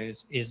within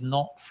those is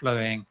not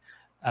flowing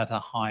at a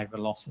high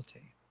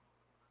velocity.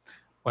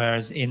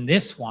 Whereas in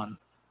this one,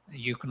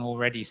 you can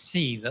already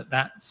see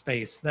that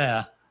space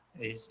there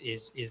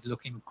is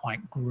looking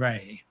quite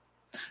gray.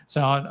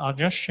 So I'll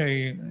just show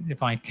you,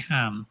 if I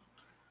can,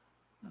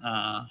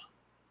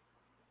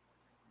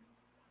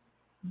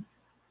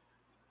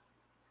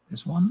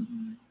 this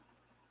one.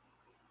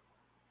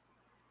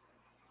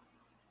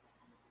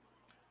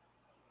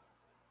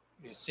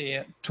 You see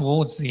it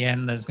towards the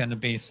end, there's going to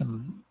be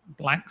some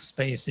black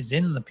spaces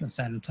in the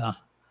placenta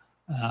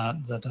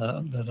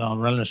that are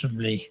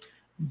relatively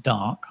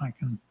dark. I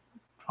can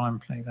try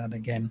and play that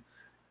again.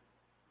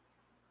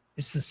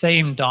 It's the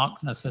same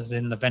darkness as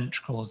in the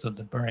ventricles of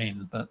the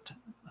brain, but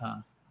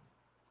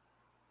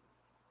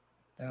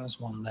there was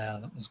one there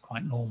that was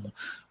quite normal.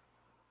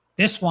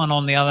 This one,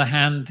 on the other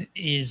hand,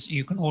 is,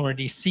 you can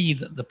already see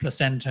that the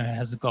placenta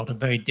has got a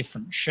very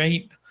different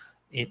shape.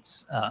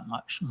 It's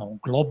much more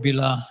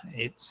globular.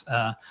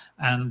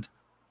 And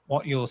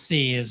what you'll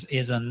see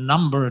is a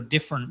number of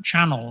different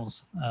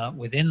channels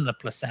within the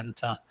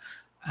placenta,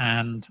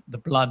 and the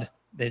blood,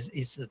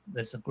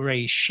 there's a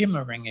gray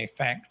shimmering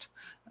effect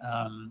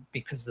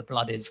because the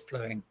blood is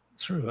flowing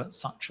through at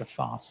such a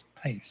fast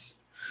pace.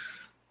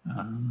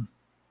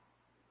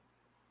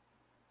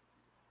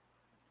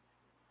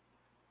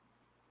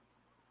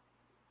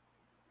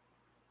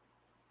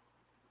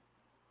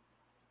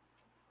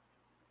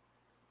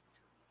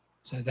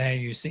 So there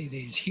you see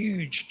these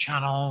huge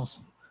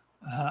channels,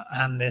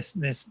 and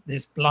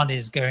this blood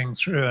is going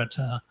through at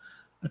a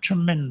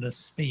tremendous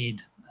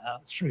speed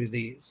through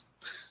these.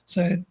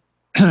 So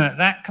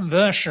that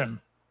conversion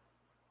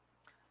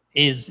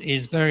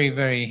is very,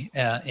 very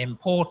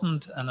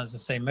important. And as I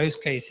say,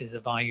 most cases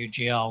of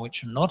IUGR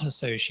which are not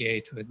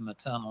associated with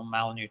maternal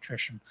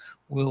malnutrition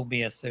will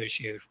be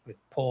associated with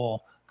poor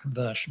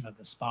conversion of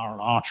the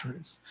spiral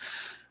arteries.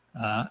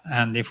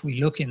 And if we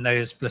look in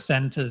those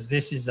placentas,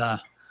 this is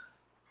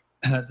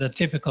the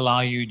typical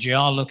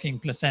IUGR looking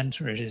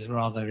placenta. It is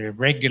rather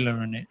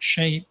irregular in its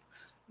shape.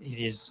 It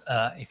is,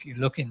 if you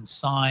look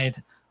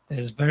inside,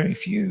 there's very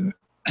few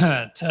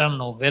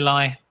terminal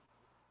villi,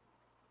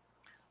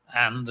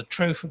 and the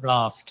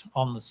trophoblast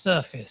on the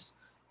surface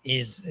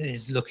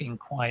is looking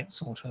quite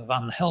sort of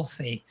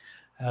unhealthy,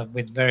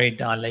 with very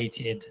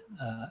dilated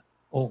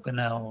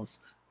organelles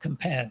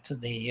compared to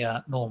the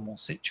normal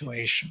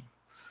situation.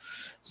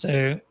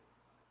 So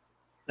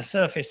the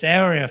surface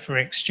area for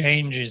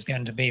exchange is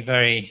going to be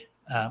very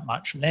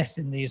much less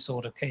in these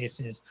sort of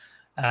cases,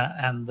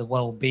 and the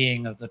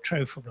well-being of the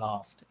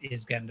trophoblast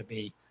is going to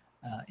be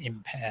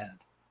impaired.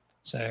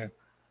 So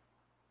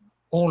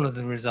all of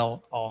the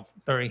result of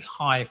very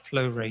high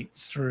flow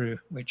rates through,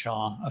 which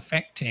are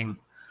affecting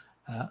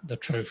the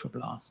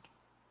trophoblast.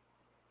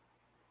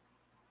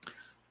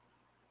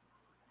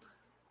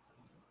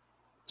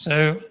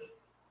 So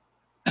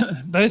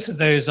both of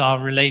those are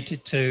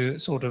related to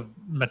sort of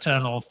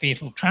maternal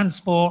fetal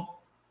transport,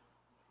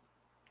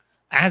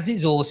 as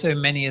is also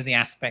many of the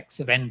aspects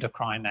of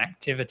endocrine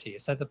activity.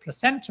 So the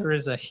placenta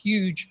is a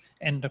huge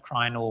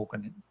endocrine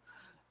organ.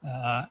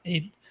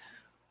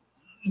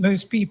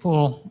 Most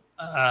people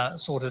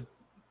sort of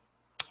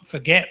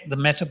forget the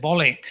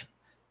metabolic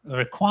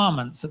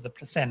requirements of the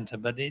placenta,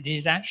 but it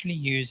is actually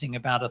using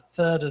about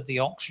 1/3 of the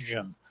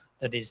oxygen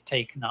that is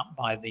taken up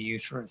by the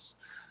uterus.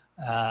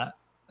 A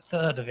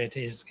third of it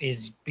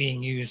is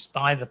being used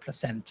by the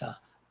placenta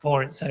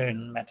for its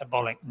own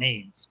metabolic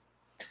needs.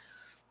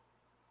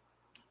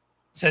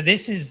 So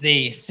this is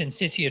the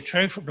syncytia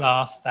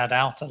trophoblast, that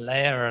outer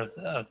layer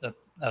of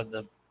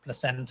the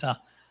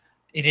placenta.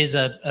 It is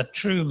a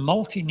true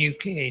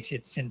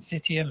multinucleated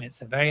syncytium.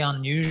 It's a very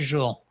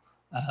unusual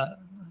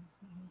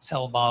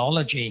cell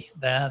biology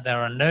there.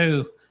 There are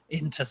no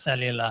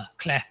intercellular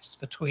clefts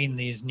between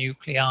these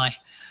nuclei.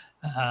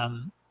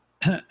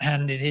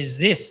 And it is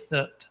this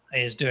that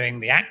is doing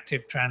the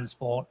active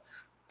transport,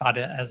 but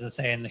as I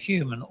say, in the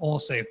human,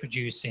 also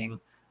producing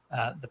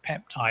the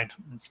peptide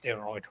and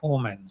steroid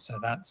hormones. So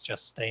that's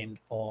just stained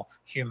for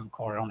human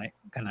chorionic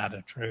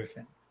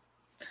gonadotrophin.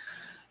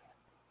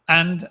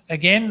 And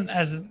again,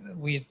 as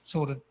we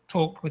sort of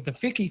talked with the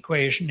Fick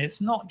equation, it's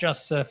not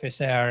just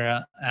surface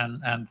area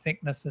and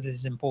thickness that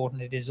is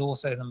important. It is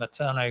also the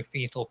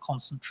materno-fetal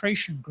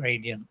concentration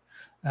gradient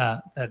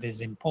that is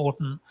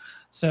important.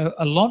 So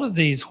a lot of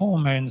these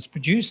hormones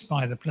produced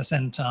by the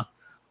placenta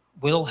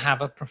will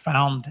have a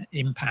profound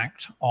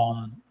impact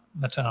on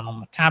maternal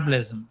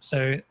metabolism.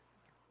 So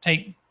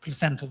take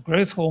placental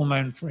growth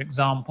hormone, for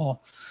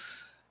example.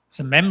 It's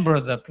a member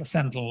of the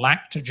placental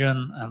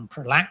lactogen and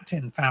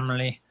prolactin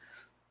family.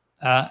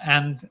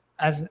 And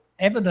as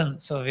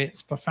evidence of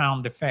its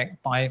profound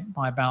effect, by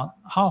about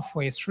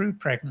halfway through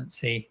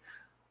pregnancy,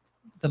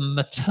 the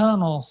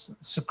maternal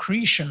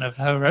secretion of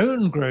her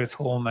own growth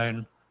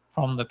hormone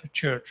from the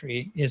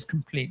pituitary is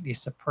completely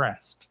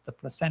suppressed. The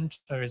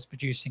placenta is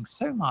producing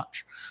so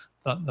much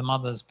that the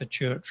mother's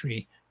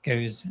pituitary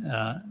goes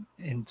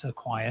into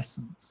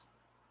quiescence.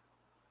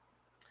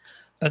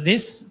 But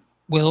this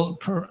will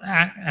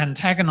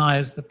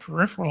antagonize the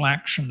peripheral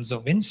actions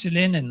of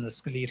insulin in the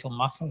skeletal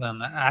muscle and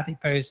the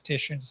adipose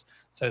tissues,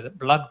 so that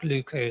blood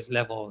glucose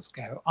levels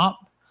go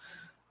up.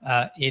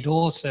 It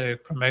also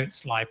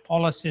promotes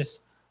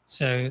lipolysis,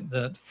 so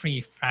that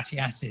free fatty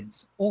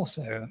acids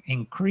also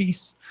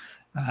increase.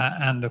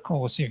 And of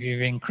course, if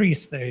you've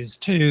increased those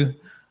two,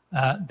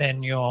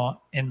 then you're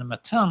in the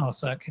maternal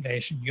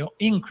circulation, you're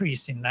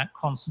increasing that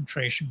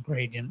concentration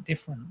gradient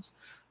difference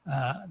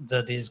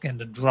that is going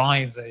to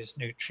drive those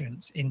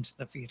nutrients into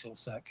the fetal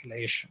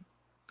circulation.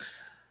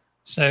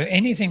 So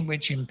anything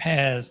which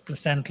impairs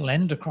placental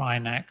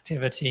endocrine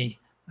activity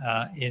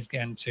is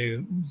going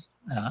to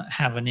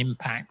have an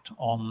impact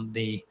on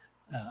the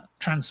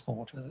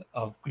transport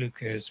of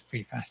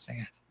glucose-free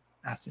fatty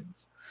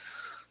acids.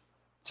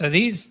 So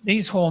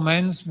these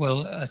hormones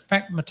will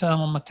affect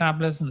maternal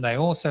metabolism. They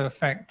also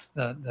affect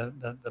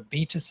the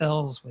beta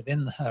cells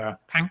within her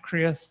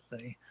pancreas.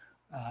 The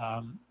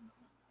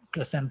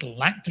placental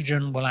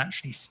lactogen will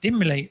actually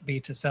stimulate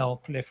beta cell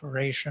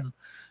proliferation.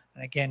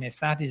 And again, if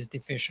that is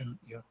deficient,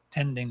 you're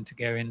tending to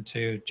go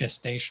into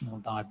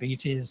gestational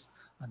diabetes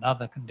and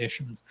other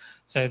conditions.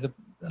 So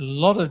a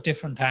lot of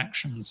different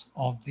actions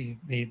of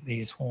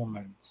these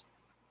hormones.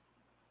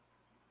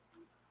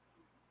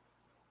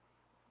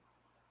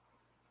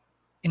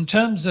 In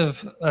terms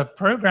of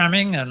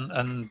programming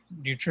and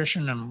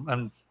nutrition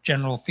and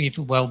general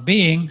fetal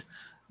well-being,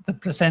 the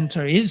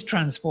placenta is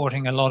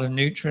transporting a lot of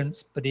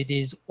nutrients, but it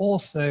is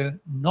also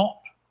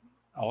not,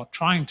 or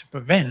trying to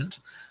prevent,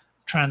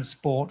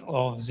 transport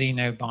of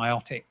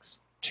xenobiotics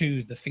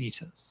to the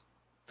fetus,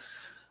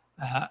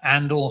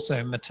 and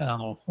also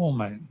maternal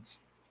hormones.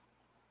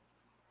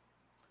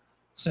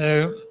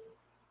 So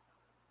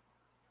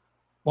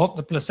What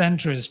the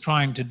placenta is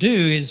trying to do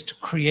is to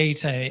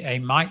create a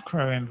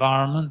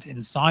microenvironment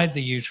inside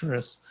the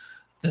uterus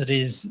that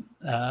is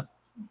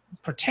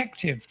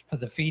protective for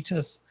the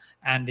fetus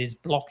and is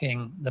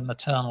blocking the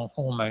maternal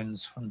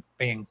hormones from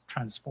being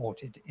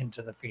transported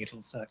into the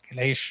fetal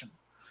circulation.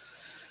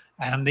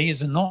 And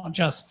these are not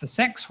just the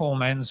sex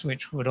hormones,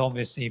 which would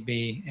obviously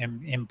be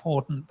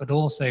important, but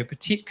also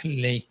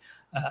particularly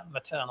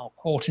maternal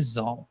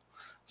cortisol,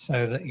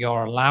 so that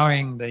you're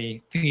allowing the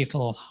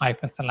fetal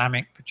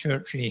hypothalamic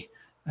pituitary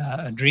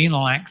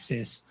adrenal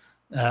axis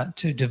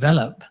to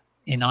develop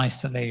in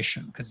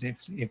isolation, because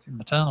if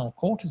maternal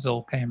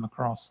cortisol came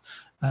across,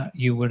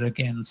 you would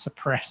again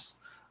suppress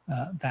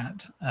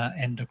that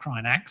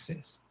endocrine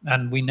axis.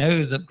 And we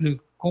know that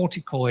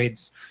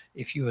glucocorticoids,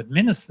 if you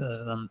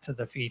administer them to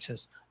the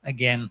fetus,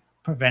 again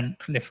prevent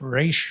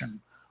proliferation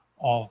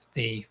of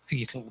the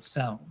fetal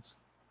cells.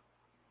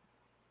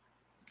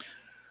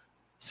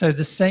 So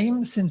the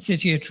same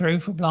syncytial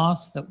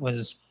trophoblast that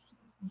was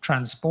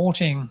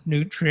transporting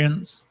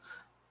nutrients,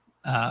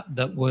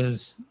 that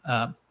was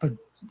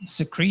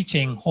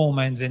secreting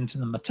hormones into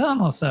the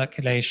maternal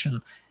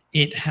circulation,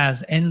 it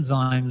has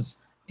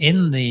enzymes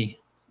in the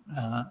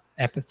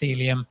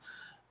epithelium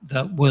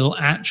that will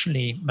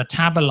actually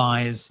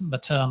metabolize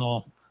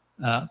maternal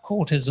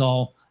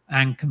cortisol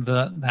and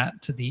convert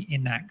that to the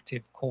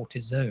inactive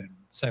cortisone.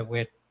 So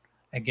we're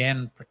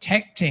again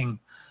protecting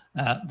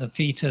the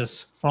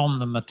fetus from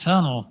the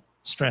maternal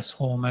stress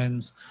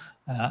hormones,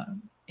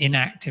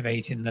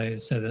 inactivating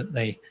those so that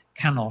they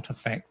cannot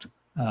affect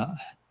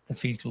the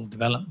fetal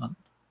development.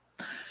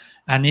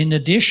 And in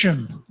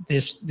addition,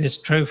 this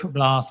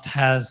trophoblast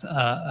has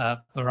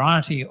a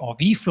variety of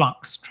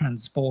efflux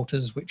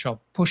transporters which are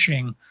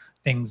pushing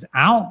things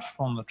out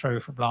from the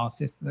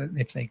trophoblast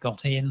if they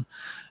got in.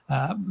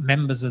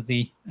 Members of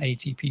the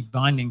ATP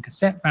binding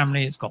cassette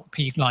family, it's got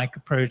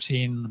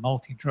P-glycoprotein, the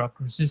multi-drug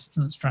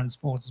resistance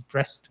transporters,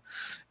 breast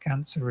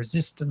cancer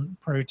resistant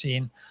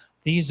protein.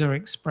 These are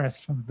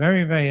expressed from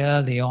very, very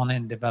early on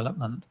in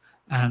development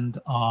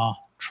and are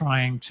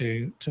trying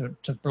to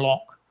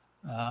block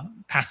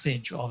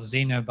passage of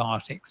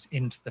xenobiotics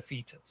into the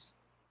fetus.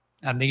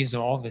 And these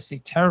are obviously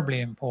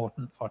terribly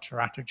important for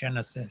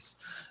teratogenesis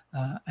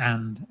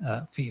and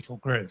fetal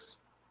growth.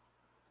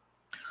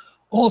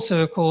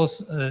 Also, of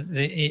course,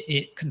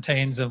 it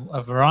contains a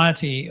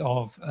variety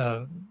of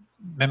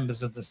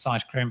members of the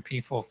cytochrome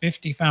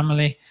P450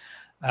 family,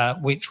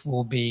 which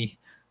will be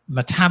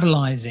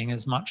metabolizing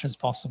as much as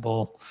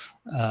possible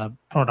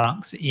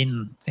products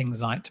in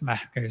things like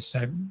tobacco,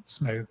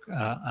 smoke,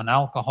 and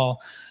alcohol.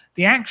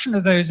 The action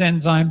of those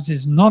enzymes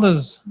is not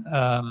as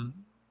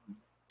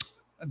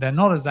they're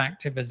not as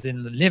active as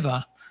in the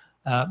liver,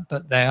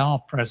 but they are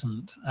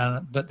present.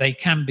 But they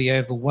can be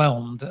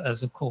overwhelmed,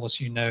 as of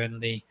course you know in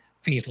the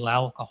fetal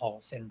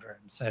alcohol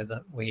syndrome, so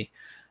that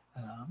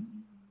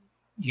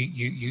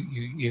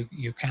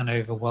you can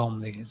overwhelm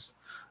these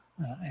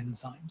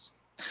enzymes.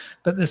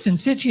 But the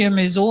syncytium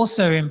is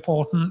also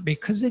important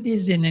because it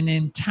is in an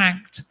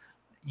intact,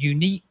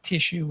 unique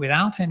tissue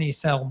without any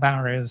cell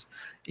barriers.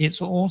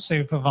 It's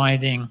also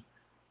providing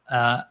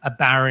a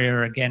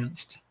barrier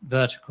against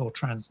vertical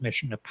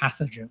transmission of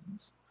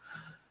pathogens.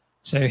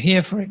 So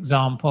here, for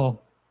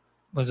example,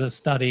 was a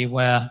study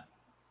where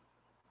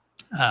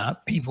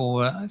people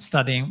were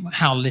studying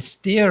how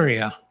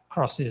listeria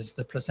crosses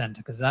the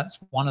placenta, because that's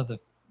one of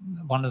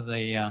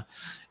the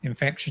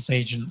infectious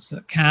agents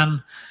that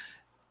can.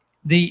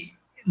 The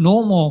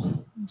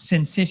normal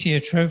syncytial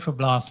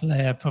trophoblast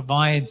layer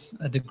provides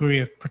a degree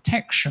of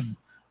protection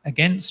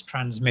against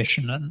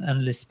transmission,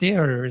 and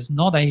listeria is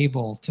not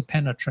able to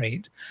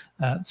penetrate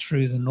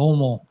through the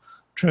normal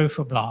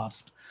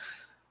trophoblast.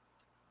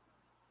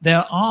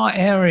 There are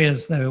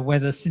areas, though, where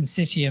the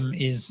syncytium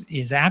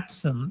is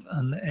absent,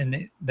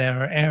 and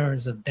there are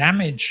areas of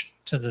damage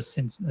to the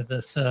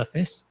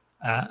surface,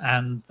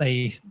 and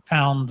they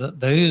found that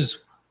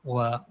those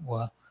were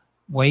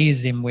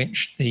ways in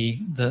which the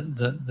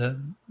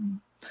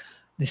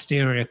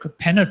listeria could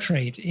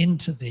penetrate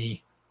into the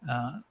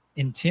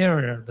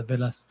interior of the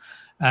villus,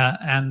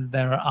 and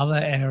there are other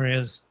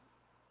areas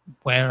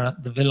where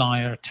the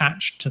villi are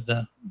attached to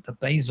the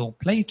basal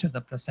plate of the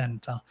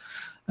placenta.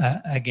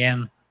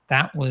 Again,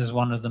 that was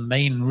one of the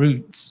main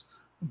routes,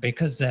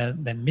 because they're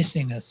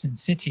missing a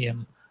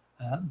syncytium.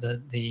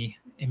 The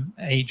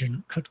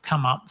agent could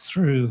come up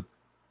through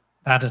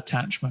that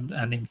attachment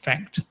and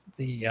infect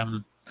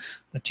the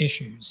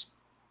tissues.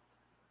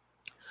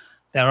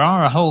 There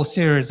are a whole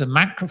series of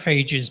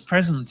macrophages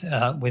present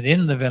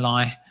within the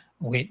villi,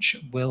 which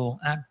will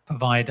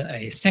provide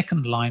a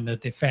second line of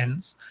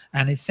defense.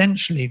 And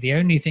essentially, the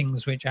only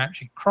things which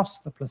actually cross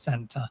the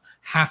placenta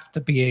have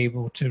to be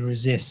able to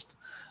resist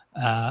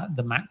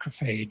the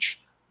macrophage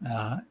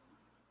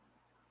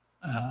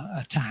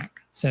attack.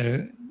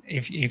 So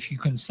if you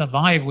can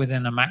survive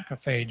within a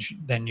macrophage,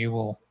 then you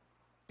will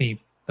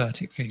be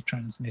vertically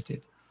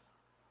transmitted.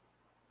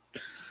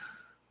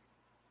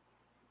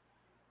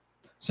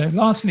 So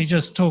lastly,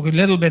 just talk a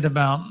little bit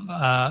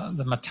about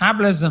the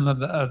metabolism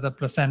of the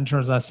placenta.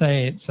 As I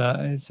say, it's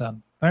a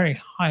very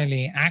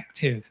highly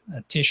active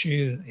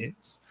tissue.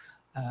 It's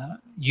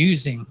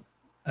using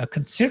a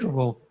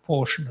considerable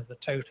portion of the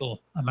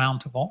total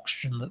amount of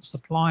oxygen that's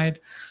supplied.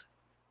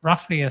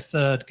 Roughly a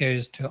third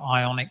goes to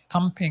ionic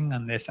pumping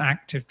and this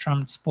active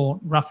transport,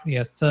 roughly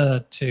a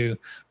third to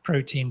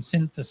protein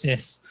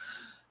synthesis.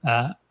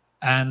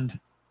 And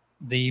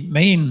the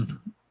main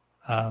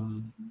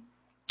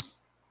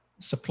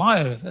supply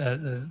of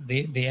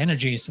the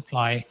energy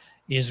supply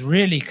is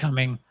really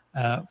coming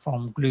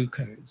from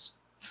glucose.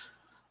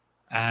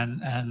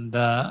 And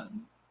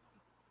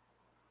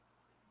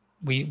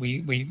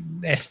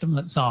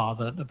estimates are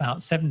that about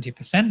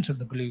 70% of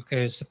the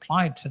glucose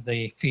supplied to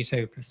the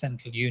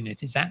fetoplacental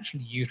unit is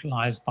actually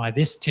utilized by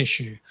this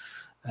tissue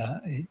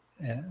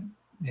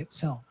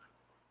itself.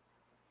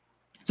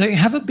 So you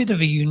have a bit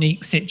of a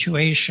unique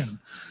situation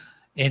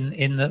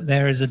in that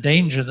there is a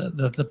danger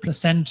that the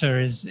placenta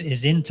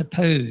is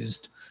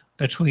interposed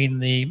between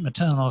the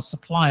maternal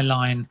supply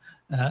line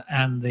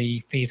and the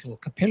fetal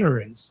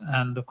capillaries.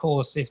 And of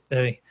course, if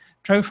the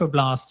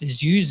trophoblast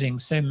is using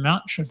so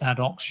much of that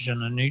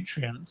oxygen and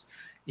nutrients,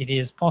 it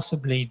is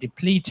possibly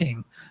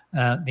depleting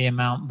the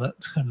amount that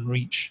can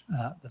reach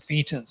the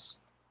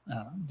fetus.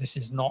 This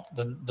is not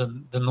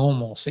the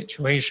normal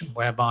situation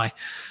whereby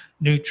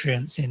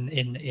nutrients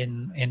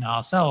in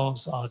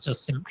ourselves are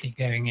just simply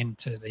going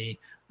into the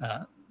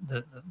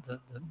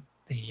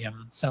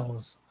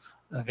cells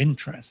of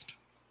interest.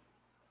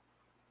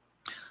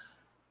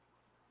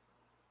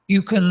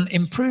 You can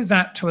improve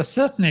that to a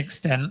certain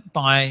extent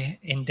by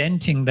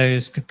indenting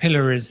those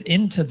capillaries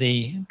into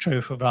the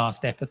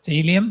trophoblast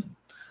epithelium.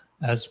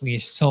 As we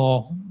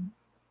saw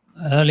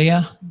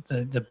earlier,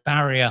 the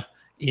barrier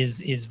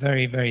is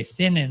very, very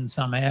thin in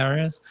some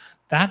areas.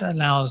 That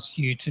allows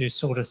you to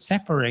sort of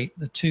separate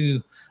the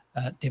two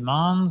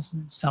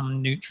demands.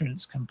 Some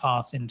nutrients can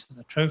pass into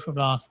the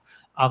trophoblast,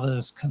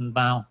 others can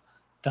now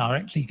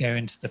directly go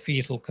into the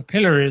fetal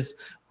capillaries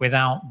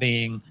without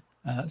being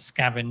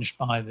scavenged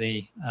by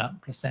the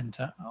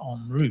placenta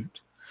en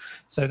route.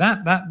 So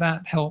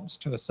that helps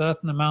to a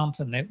certain amount,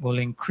 and it will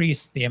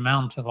increase the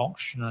amount of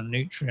oxygen and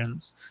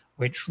nutrients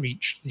which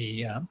reach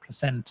the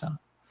placenta.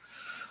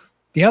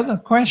 The other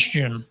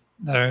question,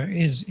 though,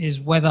 is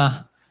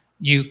whether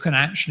you can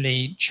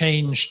actually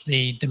change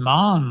the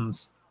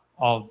demands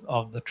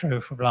of the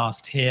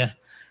trophoblast here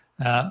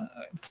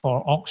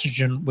for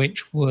oxygen,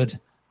 which would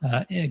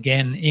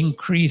again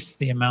increase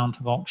the amount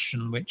of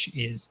oxygen which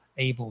is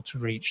able to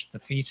reach the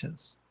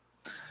fetus.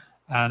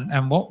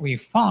 And what we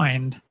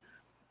find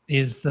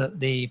is that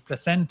the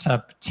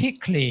placenta,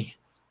 particularly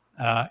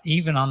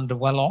even under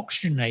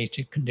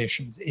well-oxygenated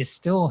conditions, is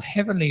still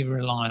heavily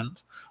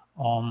reliant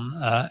on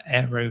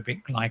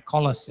aerobic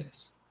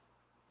glycolysis.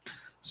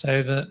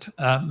 So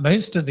that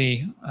most of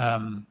the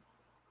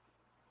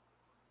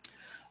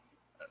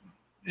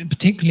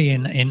particularly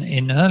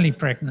in early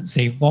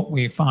pregnancy, what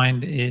we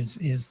find is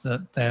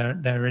that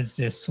there is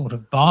this sort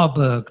of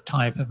Warburg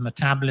type of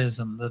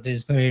metabolism that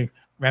is very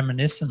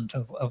reminiscent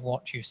of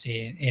what you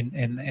see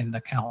in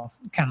the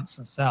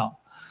cancer cell.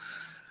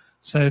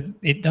 So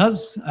it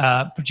does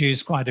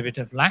produce quite a bit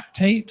of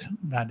lactate.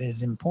 That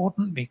is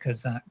important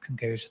because that can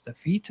go to the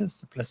fetus.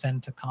 The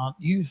placenta can't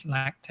use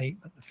lactate,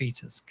 but the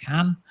fetus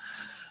can.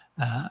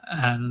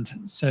 And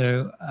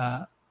so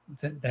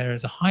there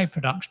is a high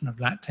production of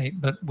lactate,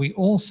 but we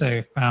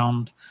also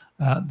found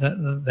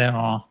that there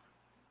are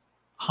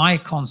high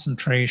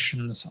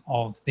concentrations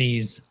of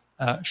these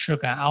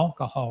sugar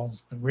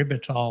alcohols, the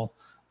ribitol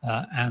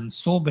and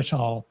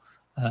sorbitol,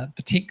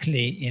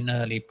 particularly in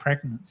early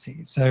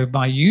pregnancy. So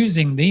by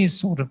using these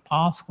sort of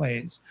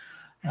pathways,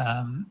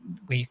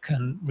 we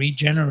can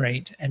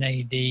regenerate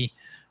NAD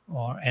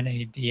or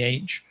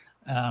NADH,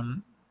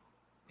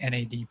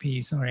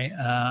 NADP, sorry,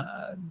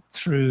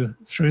 through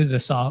the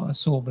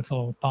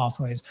sorbitol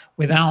pathways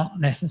without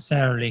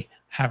necessarily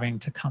having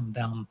to come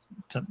down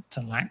to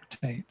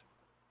lactate.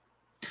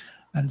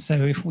 And so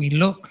if we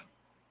look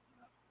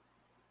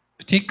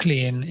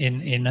particularly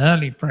in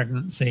early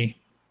pregnancy,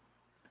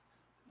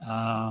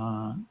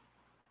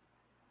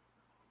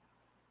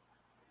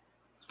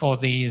 for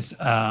these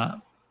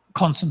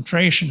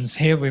concentrations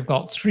here, we've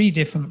got three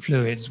different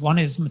fluids. One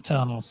is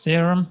maternal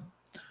serum.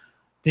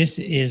 This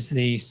is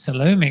the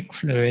coelomic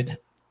fluid,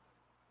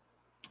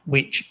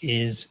 which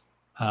is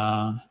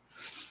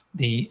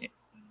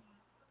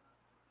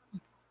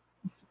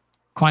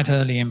quite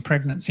early in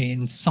pregnancy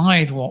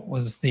inside what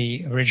was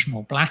the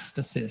original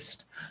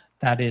blastocyst.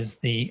 That is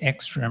the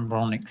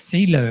extraembryonic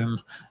coelom,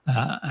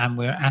 and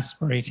we're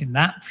aspirating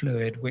that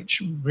fluid,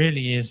 which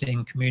really is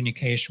in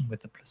communication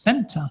with the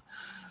placenta,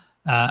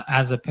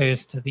 as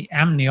opposed to the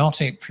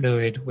amniotic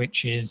fluid,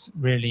 which is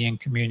really in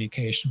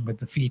communication with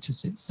the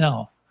fetus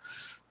itself.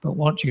 But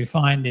what you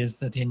find is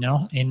that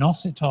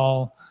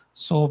inositol,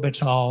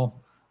 sorbitol,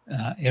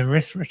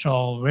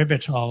 erythritol,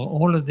 ribitol,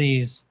 all of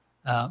these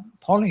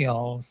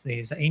polyols,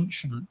 these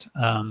ancient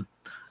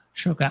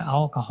sugar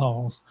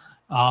alcohols,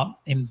 are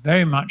in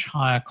very much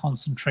higher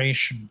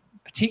concentration,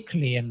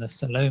 particularly in the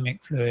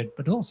coelomic fluid,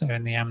 but also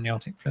in the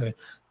amniotic fluid,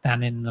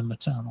 than in the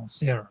maternal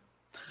serum.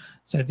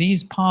 So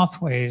these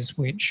pathways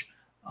which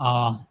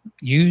are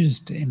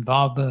used in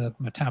Warburg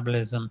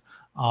metabolism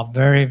are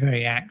very,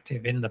 very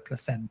active in the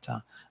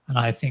placenta. And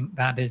I think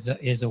that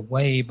is a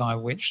way by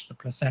which the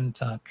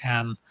placenta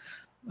can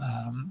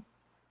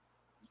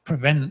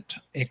prevent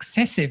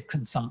excessive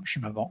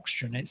consumption of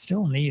oxygen. It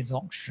still needs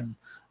oxygen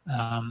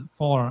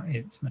for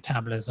its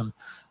metabolism,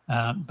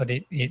 but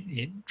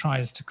it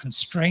tries to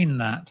constrain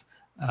that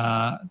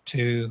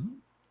to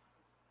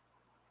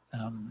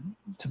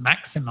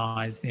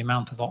maximize the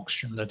amount of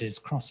oxygen that is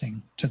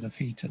crossing to the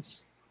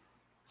fetus.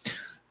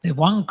 The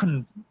one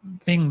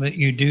thing that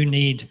you do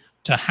need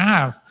to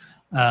have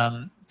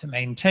to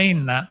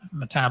maintain that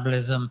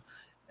metabolism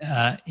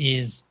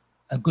is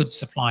a good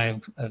supply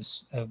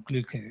of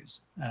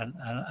glucose.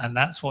 And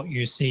that's what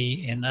you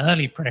see in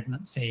early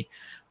pregnancy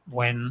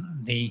when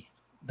the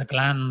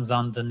glands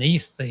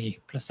underneath the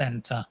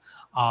placenta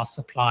are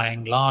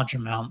supplying large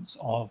amounts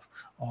of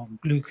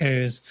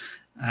glucose,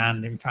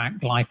 and in fact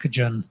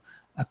glycogen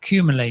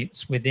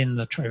accumulates within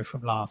the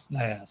trophoblast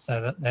layer,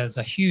 so that there's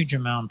a huge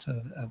amount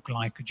of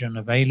glycogen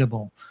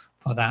available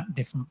for that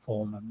different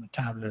form of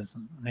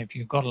metabolism. And if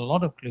you've got a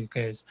lot of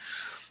glucose,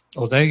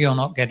 although you're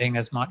not getting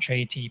as much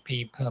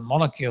ATP per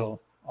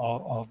molecule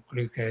of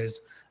glucose,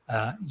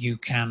 you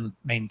can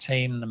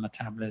maintain the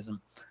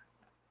metabolism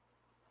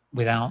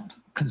without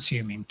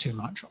consuming too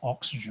much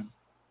oxygen.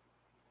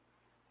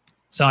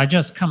 So I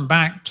just come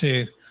back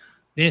to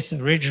this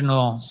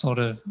original sort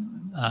of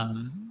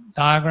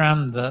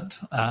diagram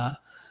that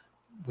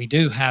we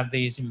do have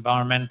these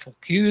environmental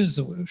cues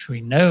which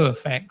we know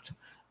affect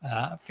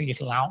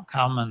fetal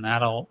outcome and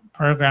adult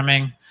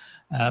programming,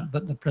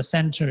 but the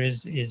placenta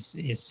is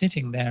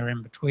sitting there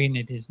in between.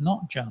 It is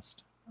not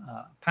just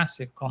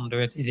passive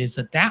conduit, it is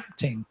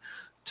adapting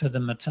to the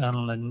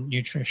maternal and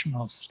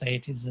nutritional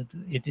state,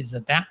 it is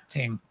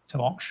adapting to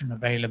oxygen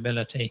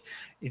availability.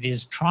 It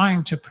is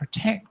trying to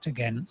protect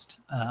against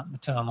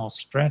maternal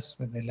stress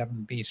with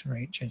 11-beta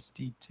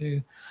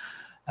HSD2,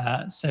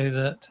 so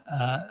that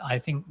I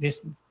think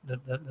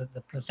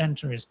the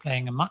placenta is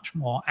playing a much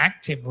more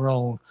active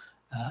role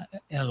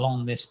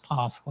along this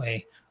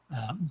pathway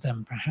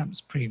than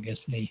perhaps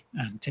previously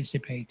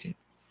anticipated.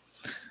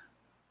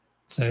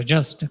 So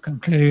just to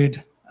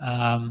conclude,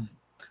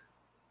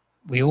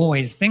 we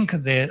always think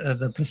of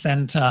the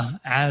placenta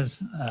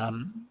as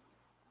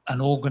an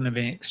organ of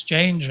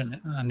exchange,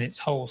 and its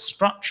whole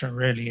structure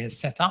really is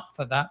set up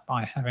for that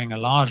by having a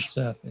large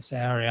surface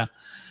area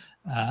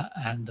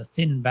and a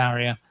thin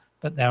barrier.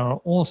 But there are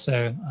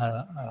also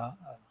a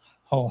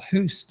whole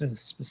host of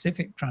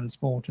specific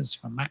transporters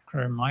for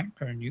macro and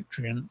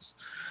micronutrients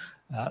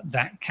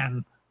that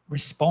can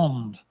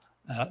respond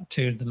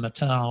to the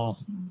maternal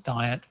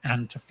diet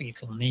and to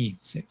fetal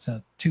needs. It's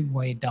a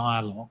two-way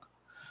dialogue.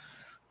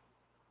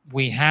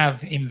 We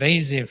have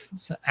invasive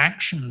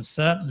actions,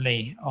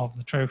 certainly, of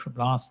the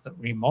trophoblast that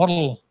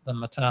remodel the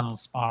maternal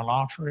spiral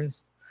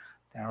arteries.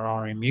 There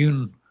are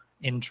immune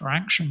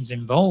interactions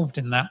involved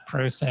in that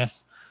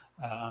process,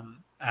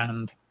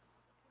 and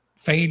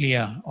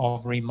failure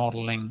of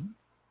remodeling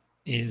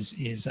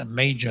is a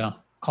major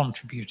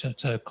contributor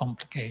to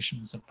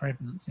complications of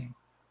pregnancy.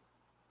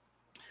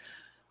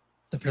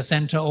 The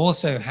placenta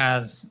also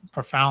has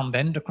profound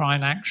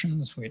endocrine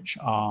actions which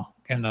are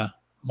going to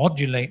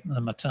modulate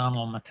the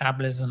maternal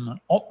metabolism and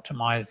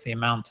optimize the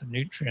amount of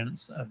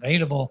nutrients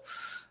available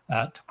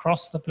to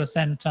cross the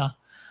placenta.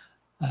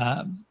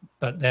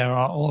 But there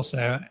are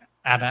also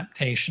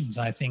adaptations,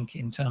 I think,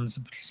 in terms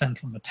of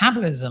placental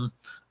metabolism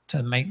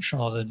to make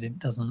sure that it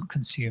doesn't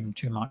consume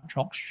too much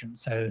oxygen.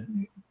 So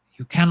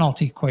you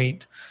cannot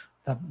equate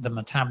the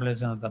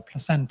metabolism of the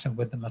placenta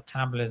with the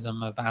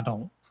metabolism of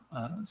adult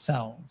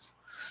cells.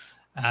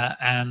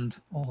 And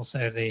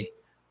also the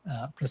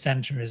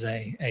placenta is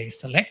a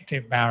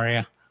selective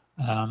barrier,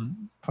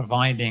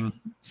 providing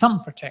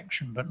some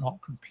protection, but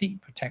not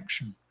complete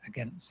protection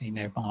against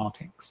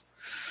xenobiotics.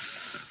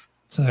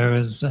 So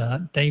as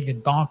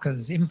David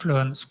Barker's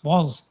influence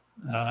was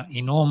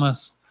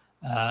enormous,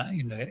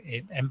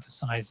 it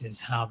emphasizes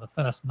how the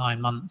first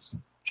 9 months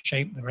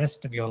shape the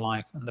rest of your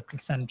life, and the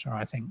placenta,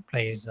 I think,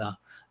 plays a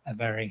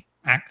very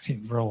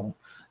active role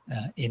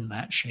in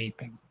that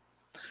shaping.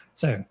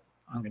 So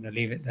I'm going to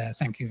leave it there.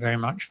 Thank you very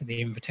much for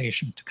the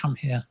invitation to come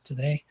here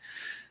today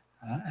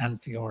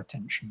and for your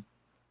attention.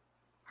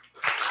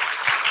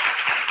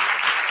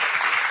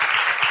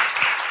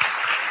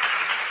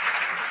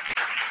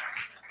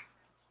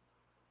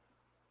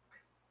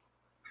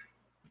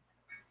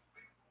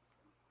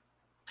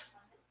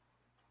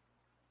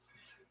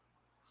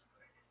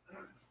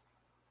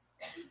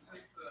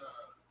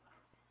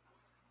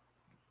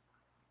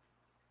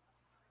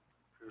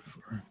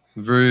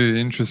 Very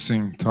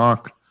interesting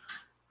talk.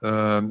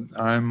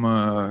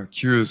 I'm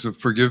curious,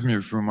 forgive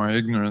me for my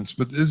ignorance,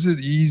 but is it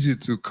easy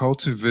to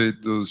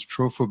cultivate those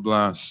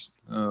trophoblasts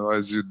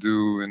as you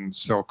do in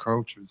cell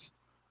cultures?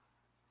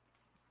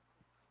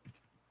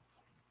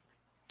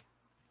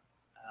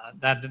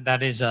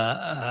 that is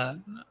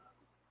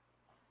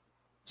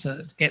so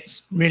it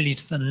gets really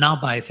to the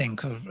nub, I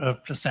think,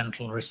 of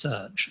placental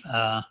research.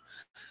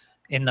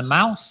 In the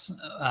mouse,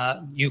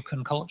 you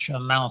can culture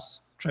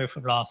mouse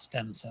trophoblast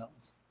stem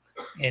cells.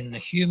 In the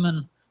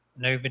human,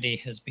 nobody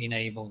has been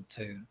able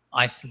to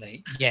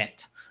isolate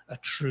yet a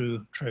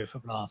true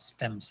trophoblast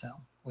stem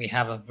cell. We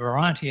have a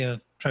variety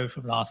of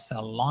trophoblast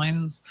cell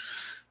lines,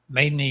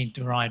 mainly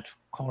derived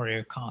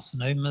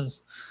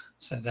choriocarcinomas,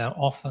 so they're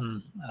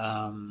often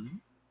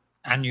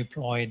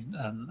aneuploid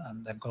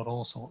and they've got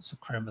all sorts of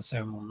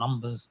chromosomal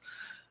numbers.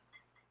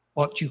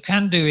 What you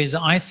can do is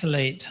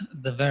isolate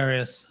the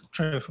various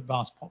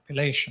trophoblast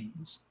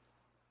populations,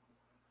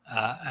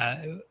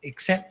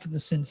 except for the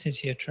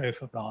syncytia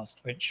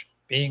trophoblast, which,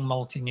 being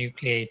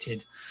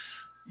multinucleated,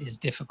 is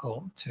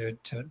difficult to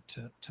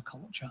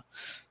culture.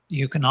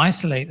 You can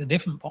isolate the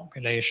different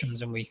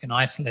populations, and we can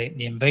isolate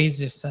the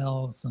invasive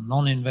cells, the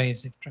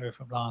non-invasive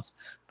trophoblast,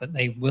 but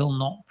they will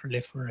not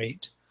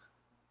proliferate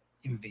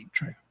in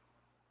vitro.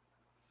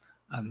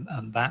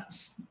 And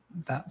that's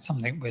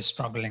something we're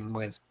struggling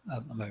with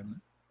at the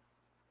moment.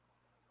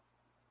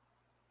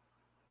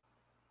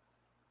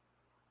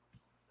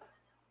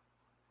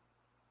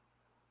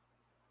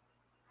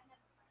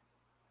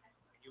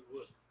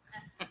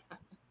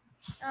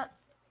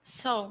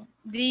 So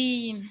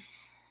the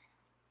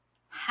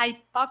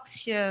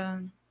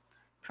hypoxia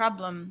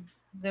problem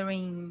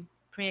during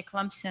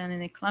preeclampsia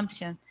and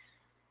eclampsia,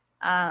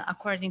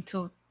 according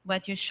to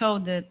what you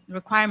showed, the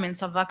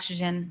requirements of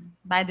oxygen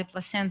by the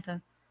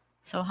placenta.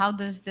 So how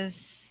does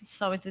this,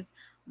 so is it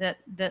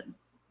the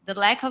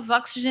lack of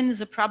oxygen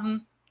is a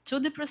problem to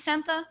the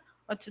placenta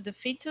or to the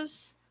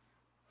fetus?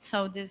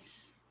 So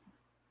this,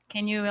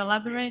 can you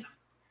elaborate?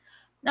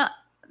 No,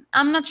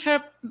 I'm not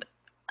sure,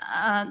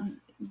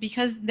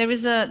 because there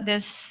is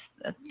this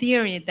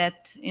theory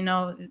that, you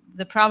know,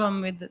 the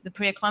problem with the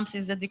preeclampsia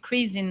is a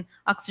decrease in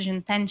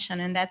oxygen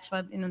tension, and that's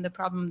what, you know, the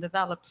problem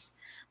develops.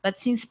 But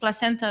since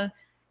placenta,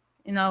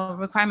 you know,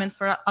 requirement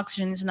for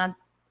oxygen is not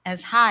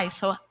as high,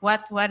 so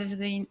what is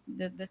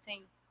the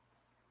thing?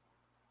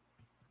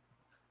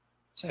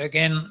 So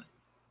again,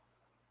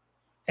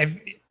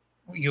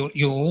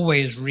 you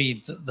always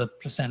read that the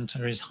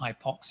placenta is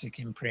hypoxic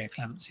in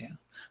preeclampsia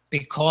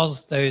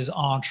because those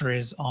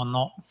arteries are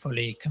not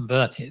fully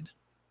converted.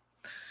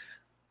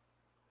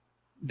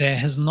 There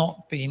has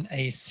not been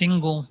a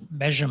single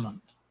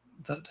measurement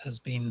that has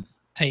been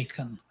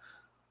taken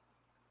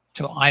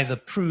to either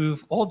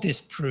prove or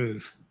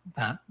disprove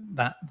that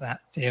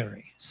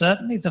theory.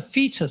 Certainly the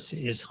fetus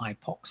is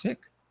hypoxic.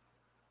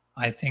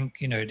 I think,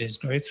 you know, it is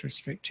growth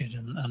restricted,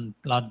 and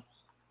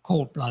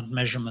cord blood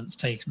measurements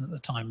taken at the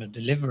time of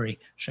delivery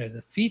show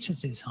the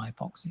fetus is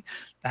hypoxic.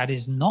 That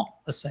is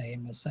not the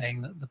same as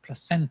saying that the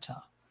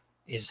placenta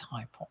is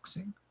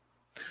hypoxic.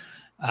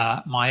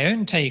 My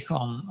own take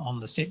on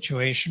the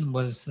situation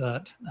was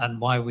that, and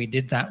why we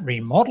did that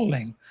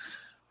remodeling,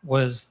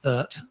 was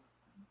that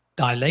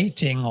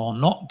dilating or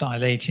not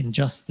dilating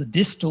just the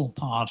distal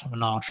part of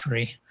an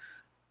artery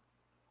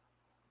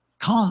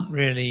can't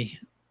really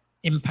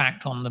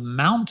impact on the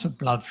amount of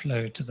blood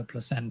flow to the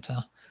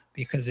placenta,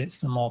 because it's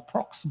the more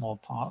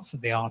proximal parts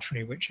of the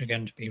artery which are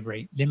going to be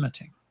rate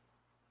limiting.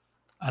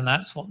 And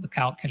that's what the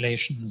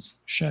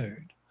calculations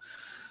showed.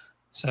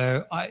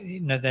 So,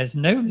 you know, there's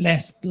no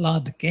less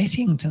blood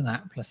getting to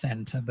that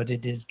placenta, but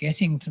it is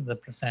getting to the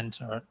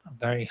placenta at a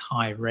very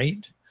high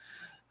rate.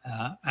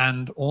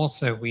 And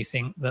also we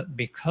think that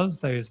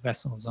because those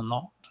vessels are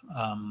not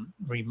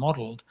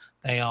remodeled,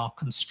 they are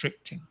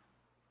constricting.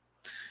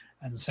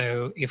 And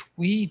so if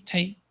we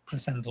take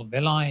placental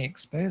villi,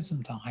 expose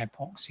them to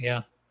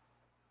hypoxia,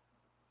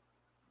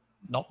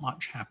 not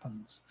much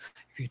happens.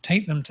 If you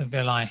take them to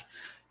villi,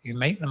 you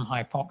make them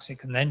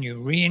hypoxic, and then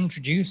you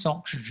reintroduce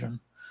oxygen,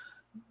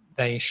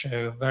 they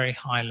show very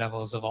high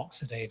levels of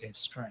oxidative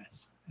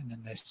stress, and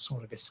then this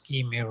sort of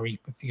ischemia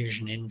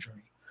reperfusion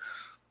injury.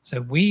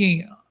 So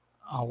we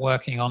are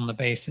working on the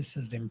basis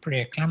that in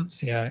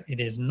preeclampsia, it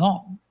is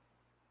not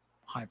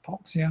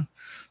hypoxia,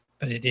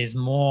 but it is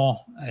more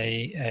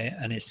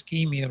an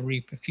ischemia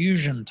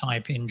reperfusion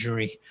type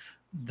injury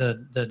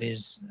that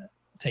is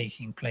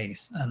taking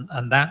place.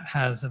 And that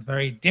has a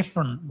very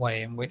different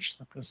way in which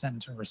the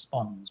placenta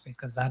responds,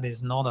 because that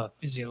is not a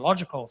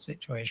physiological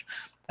situation.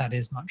 That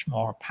is much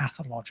more a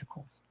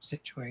pathological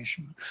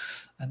situation.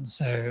 And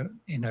so,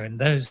 you know, in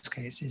those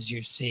cases,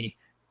 you see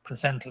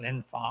placental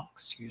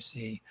infarcts, you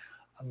see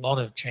a lot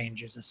of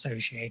changes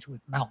associated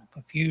with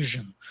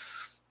malperfusion,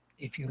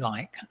 if you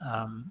like.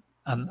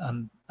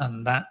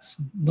 And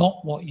that's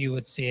not what you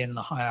would see in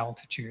the high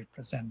altitude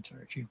placenta.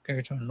 If you go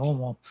to a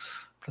normal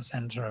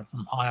placenta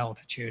from high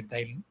altitude,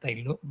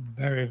 they look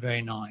very,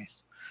 very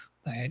nice.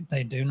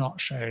 They do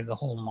not show the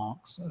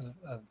hallmarks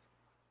of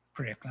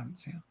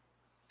preeclampsia.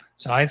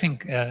 So I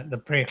think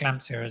the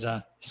preeclampsia is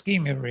a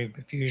ischemia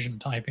reperfusion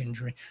type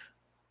injury,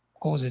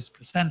 causes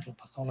placental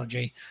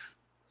pathology.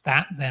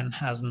 That then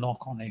has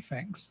knock-on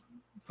effects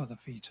for the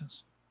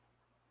fetus.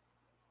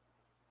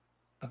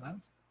 But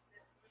that's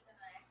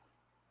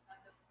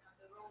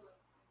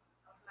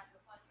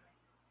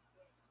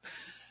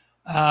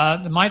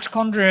The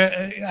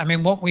mitochondria, I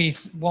mean, what we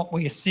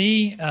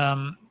see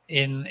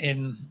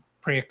in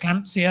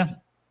preeclampsia,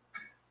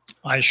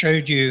 I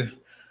showed you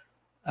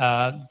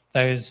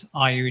those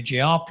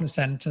IUGR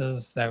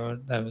placentas.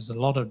 There was a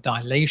lot of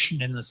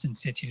dilation in the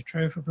syncytial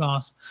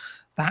trophoblast.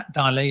 That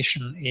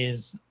dilation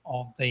is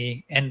of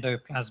the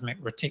endoplasmic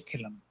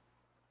reticulum.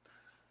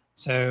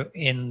 So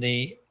in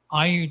the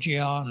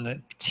IUGR,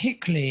 and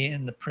particularly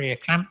in the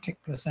preeclamptic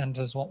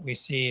placentas, what we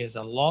see is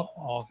a lot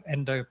of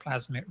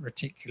endoplasmic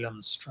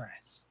reticulum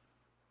stress.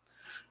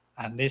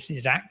 And this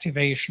is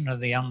activation of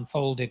the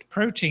unfolded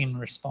protein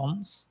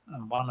response.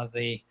 And one of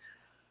the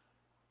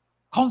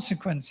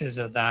consequences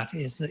of that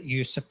is that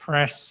you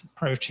suppress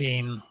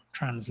protein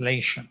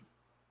translation.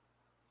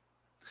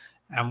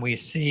 And we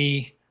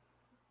see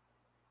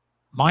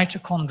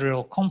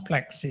mitochondrial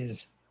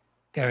complexes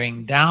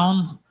going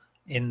down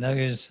in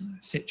those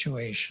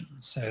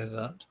situations, so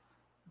that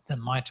the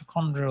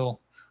mitochondrial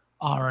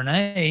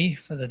RNA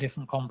for the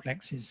different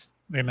complexes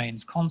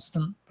remains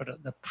constant, but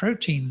at the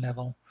protein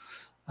level,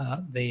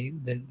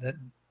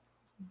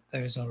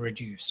 those are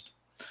reduced.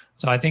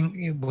 So I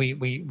think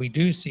we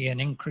do see an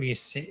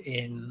increase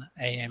in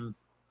AMP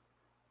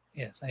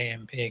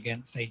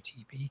against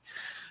ATP.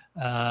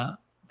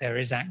 There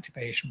is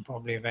activation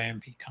probably of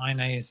AMP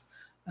kinase,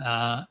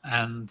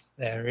 and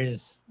there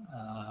is,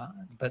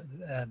 but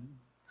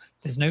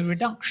there's no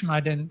reduction, I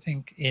don't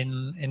think,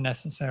 in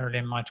necessarily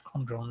in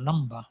mitochondrial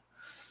number,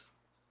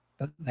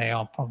 but they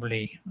are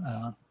probably,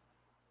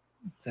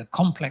 the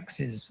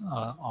complexes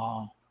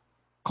are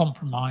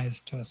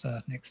compromised to a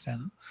certain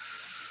extent.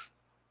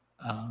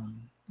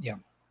 Yeah.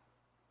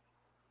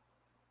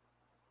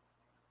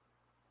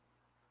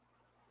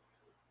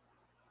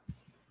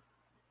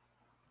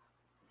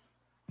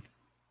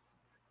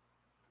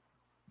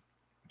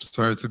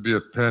 Sorry to be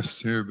a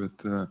pest here, but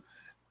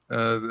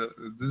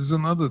this is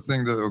another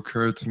thing that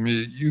occurred to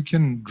me. You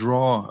can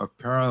draw a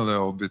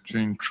parallel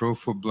between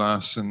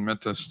trophoblasts and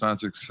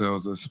metastatic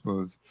cells, I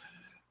suppose.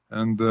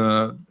 And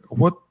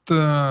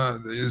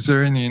is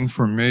there any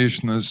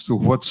information as to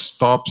what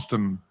stops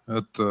them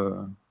at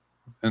the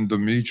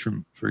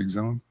endometrium, for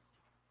example?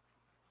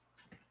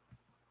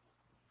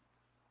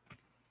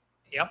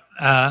 Yep.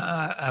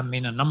 I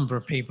mean, a number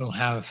of people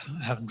have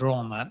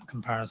drawn that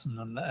comparison,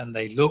 and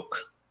they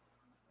look,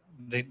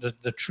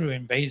 the true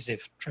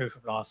invasive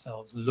trophoblast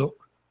cells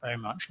look very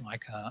much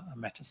like a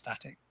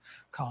metastatic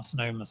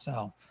carcinoma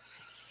cell.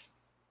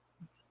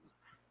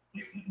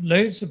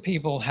 Loads of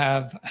people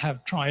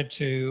have tried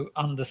to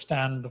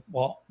understand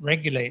what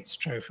regulates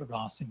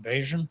trophoblast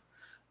invasion.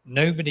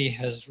 Nobody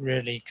has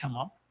really come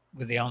up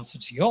with the answer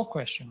to your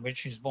question,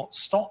 which is what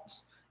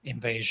stops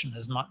invasion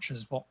as much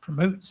as what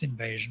promotes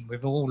invasion.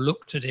 We've all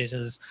looked at it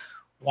as,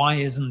 why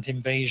isn't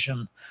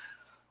invasion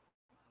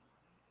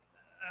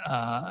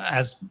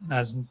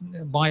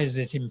why is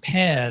it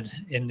impaired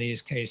in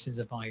these cases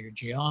of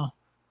IUGR?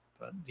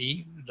 But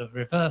the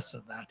reverse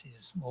of that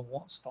is, well,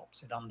 what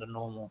stops it under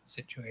normal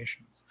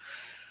situations?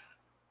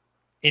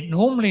 It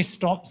normally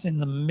stops in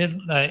the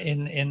middle,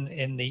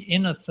 in the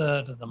inner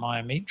third of the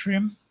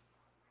myometrium,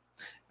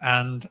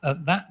 and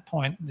at that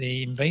point,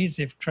 the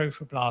invasive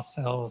trophoblast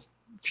cells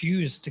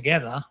fuse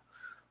together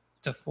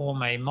to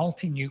form a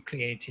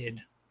multinucleated,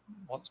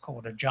 what's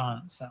called a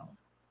giant cell,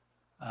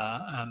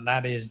 and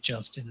that is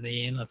just in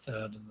the inner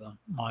third of the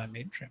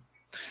myometrium.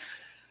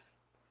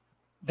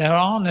 There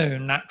are no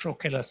natural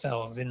killer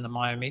cells in the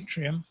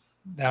myometrium.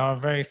 There are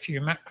very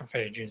few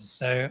macrophages.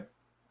 So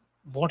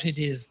what it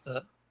is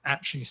that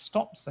actually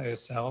stops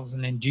those cells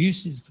and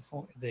induces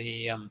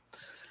the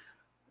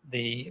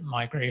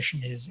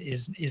migration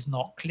is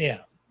not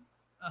clear.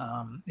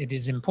 It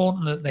is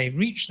important that they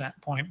reach that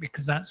point,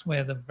 because that's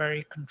where the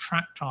very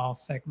contractile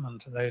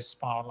segment of those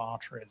spiral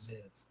arteries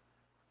is.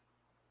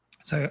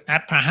 So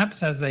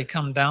perhaps as they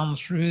come down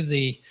through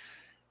the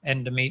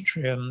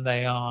endometrium,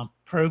 they are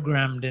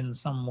programmed in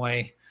some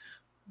way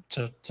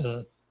to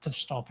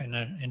stop in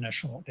a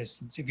short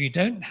distance. If you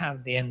don't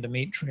have the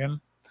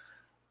endometrium,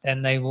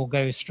 then they will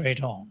go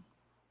straight on.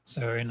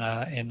 So in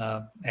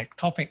a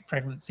ectopic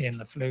pregnancy in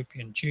the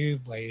fallopian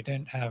tube where you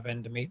don't have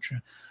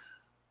endometrium,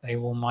 they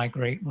will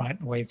migrate right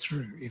the way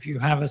through. If you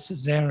have a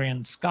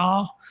cesarean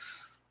scar,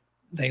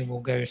 they will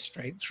go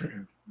straight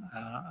through.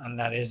 And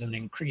that is an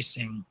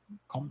increasing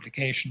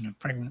complication of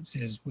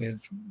pregnancies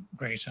with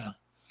greater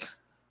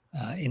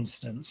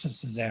incidence of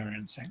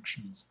cesarean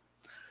sections.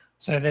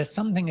 So there's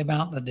something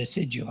about the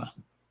decidua,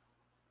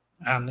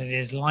 and it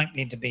is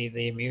likely to be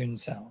the immune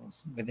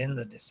cells within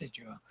the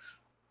decidua,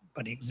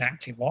 but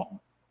exactly what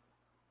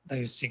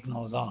those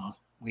signals are,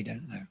 we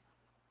don't know.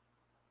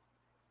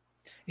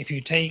 If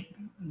you take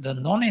the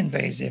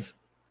non-invasive,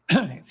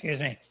 excuse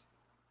me,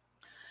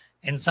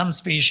 in some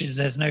species,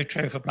 there's no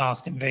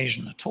trophoblast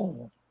invasion at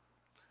all.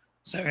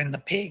 So in the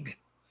pig,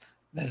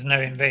 there's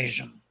no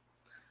invasion.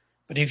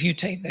 But if you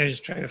take those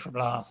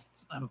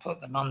trophoblasts and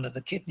put them under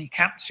the kidney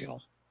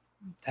capsule,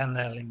 then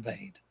they'll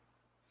invade.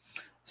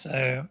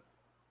 So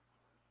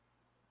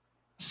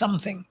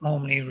something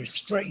normally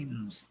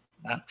restrains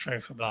that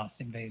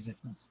trophoblast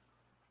invasiveness.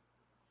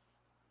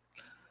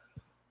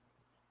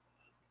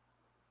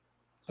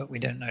 but we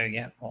don't know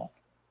yet what.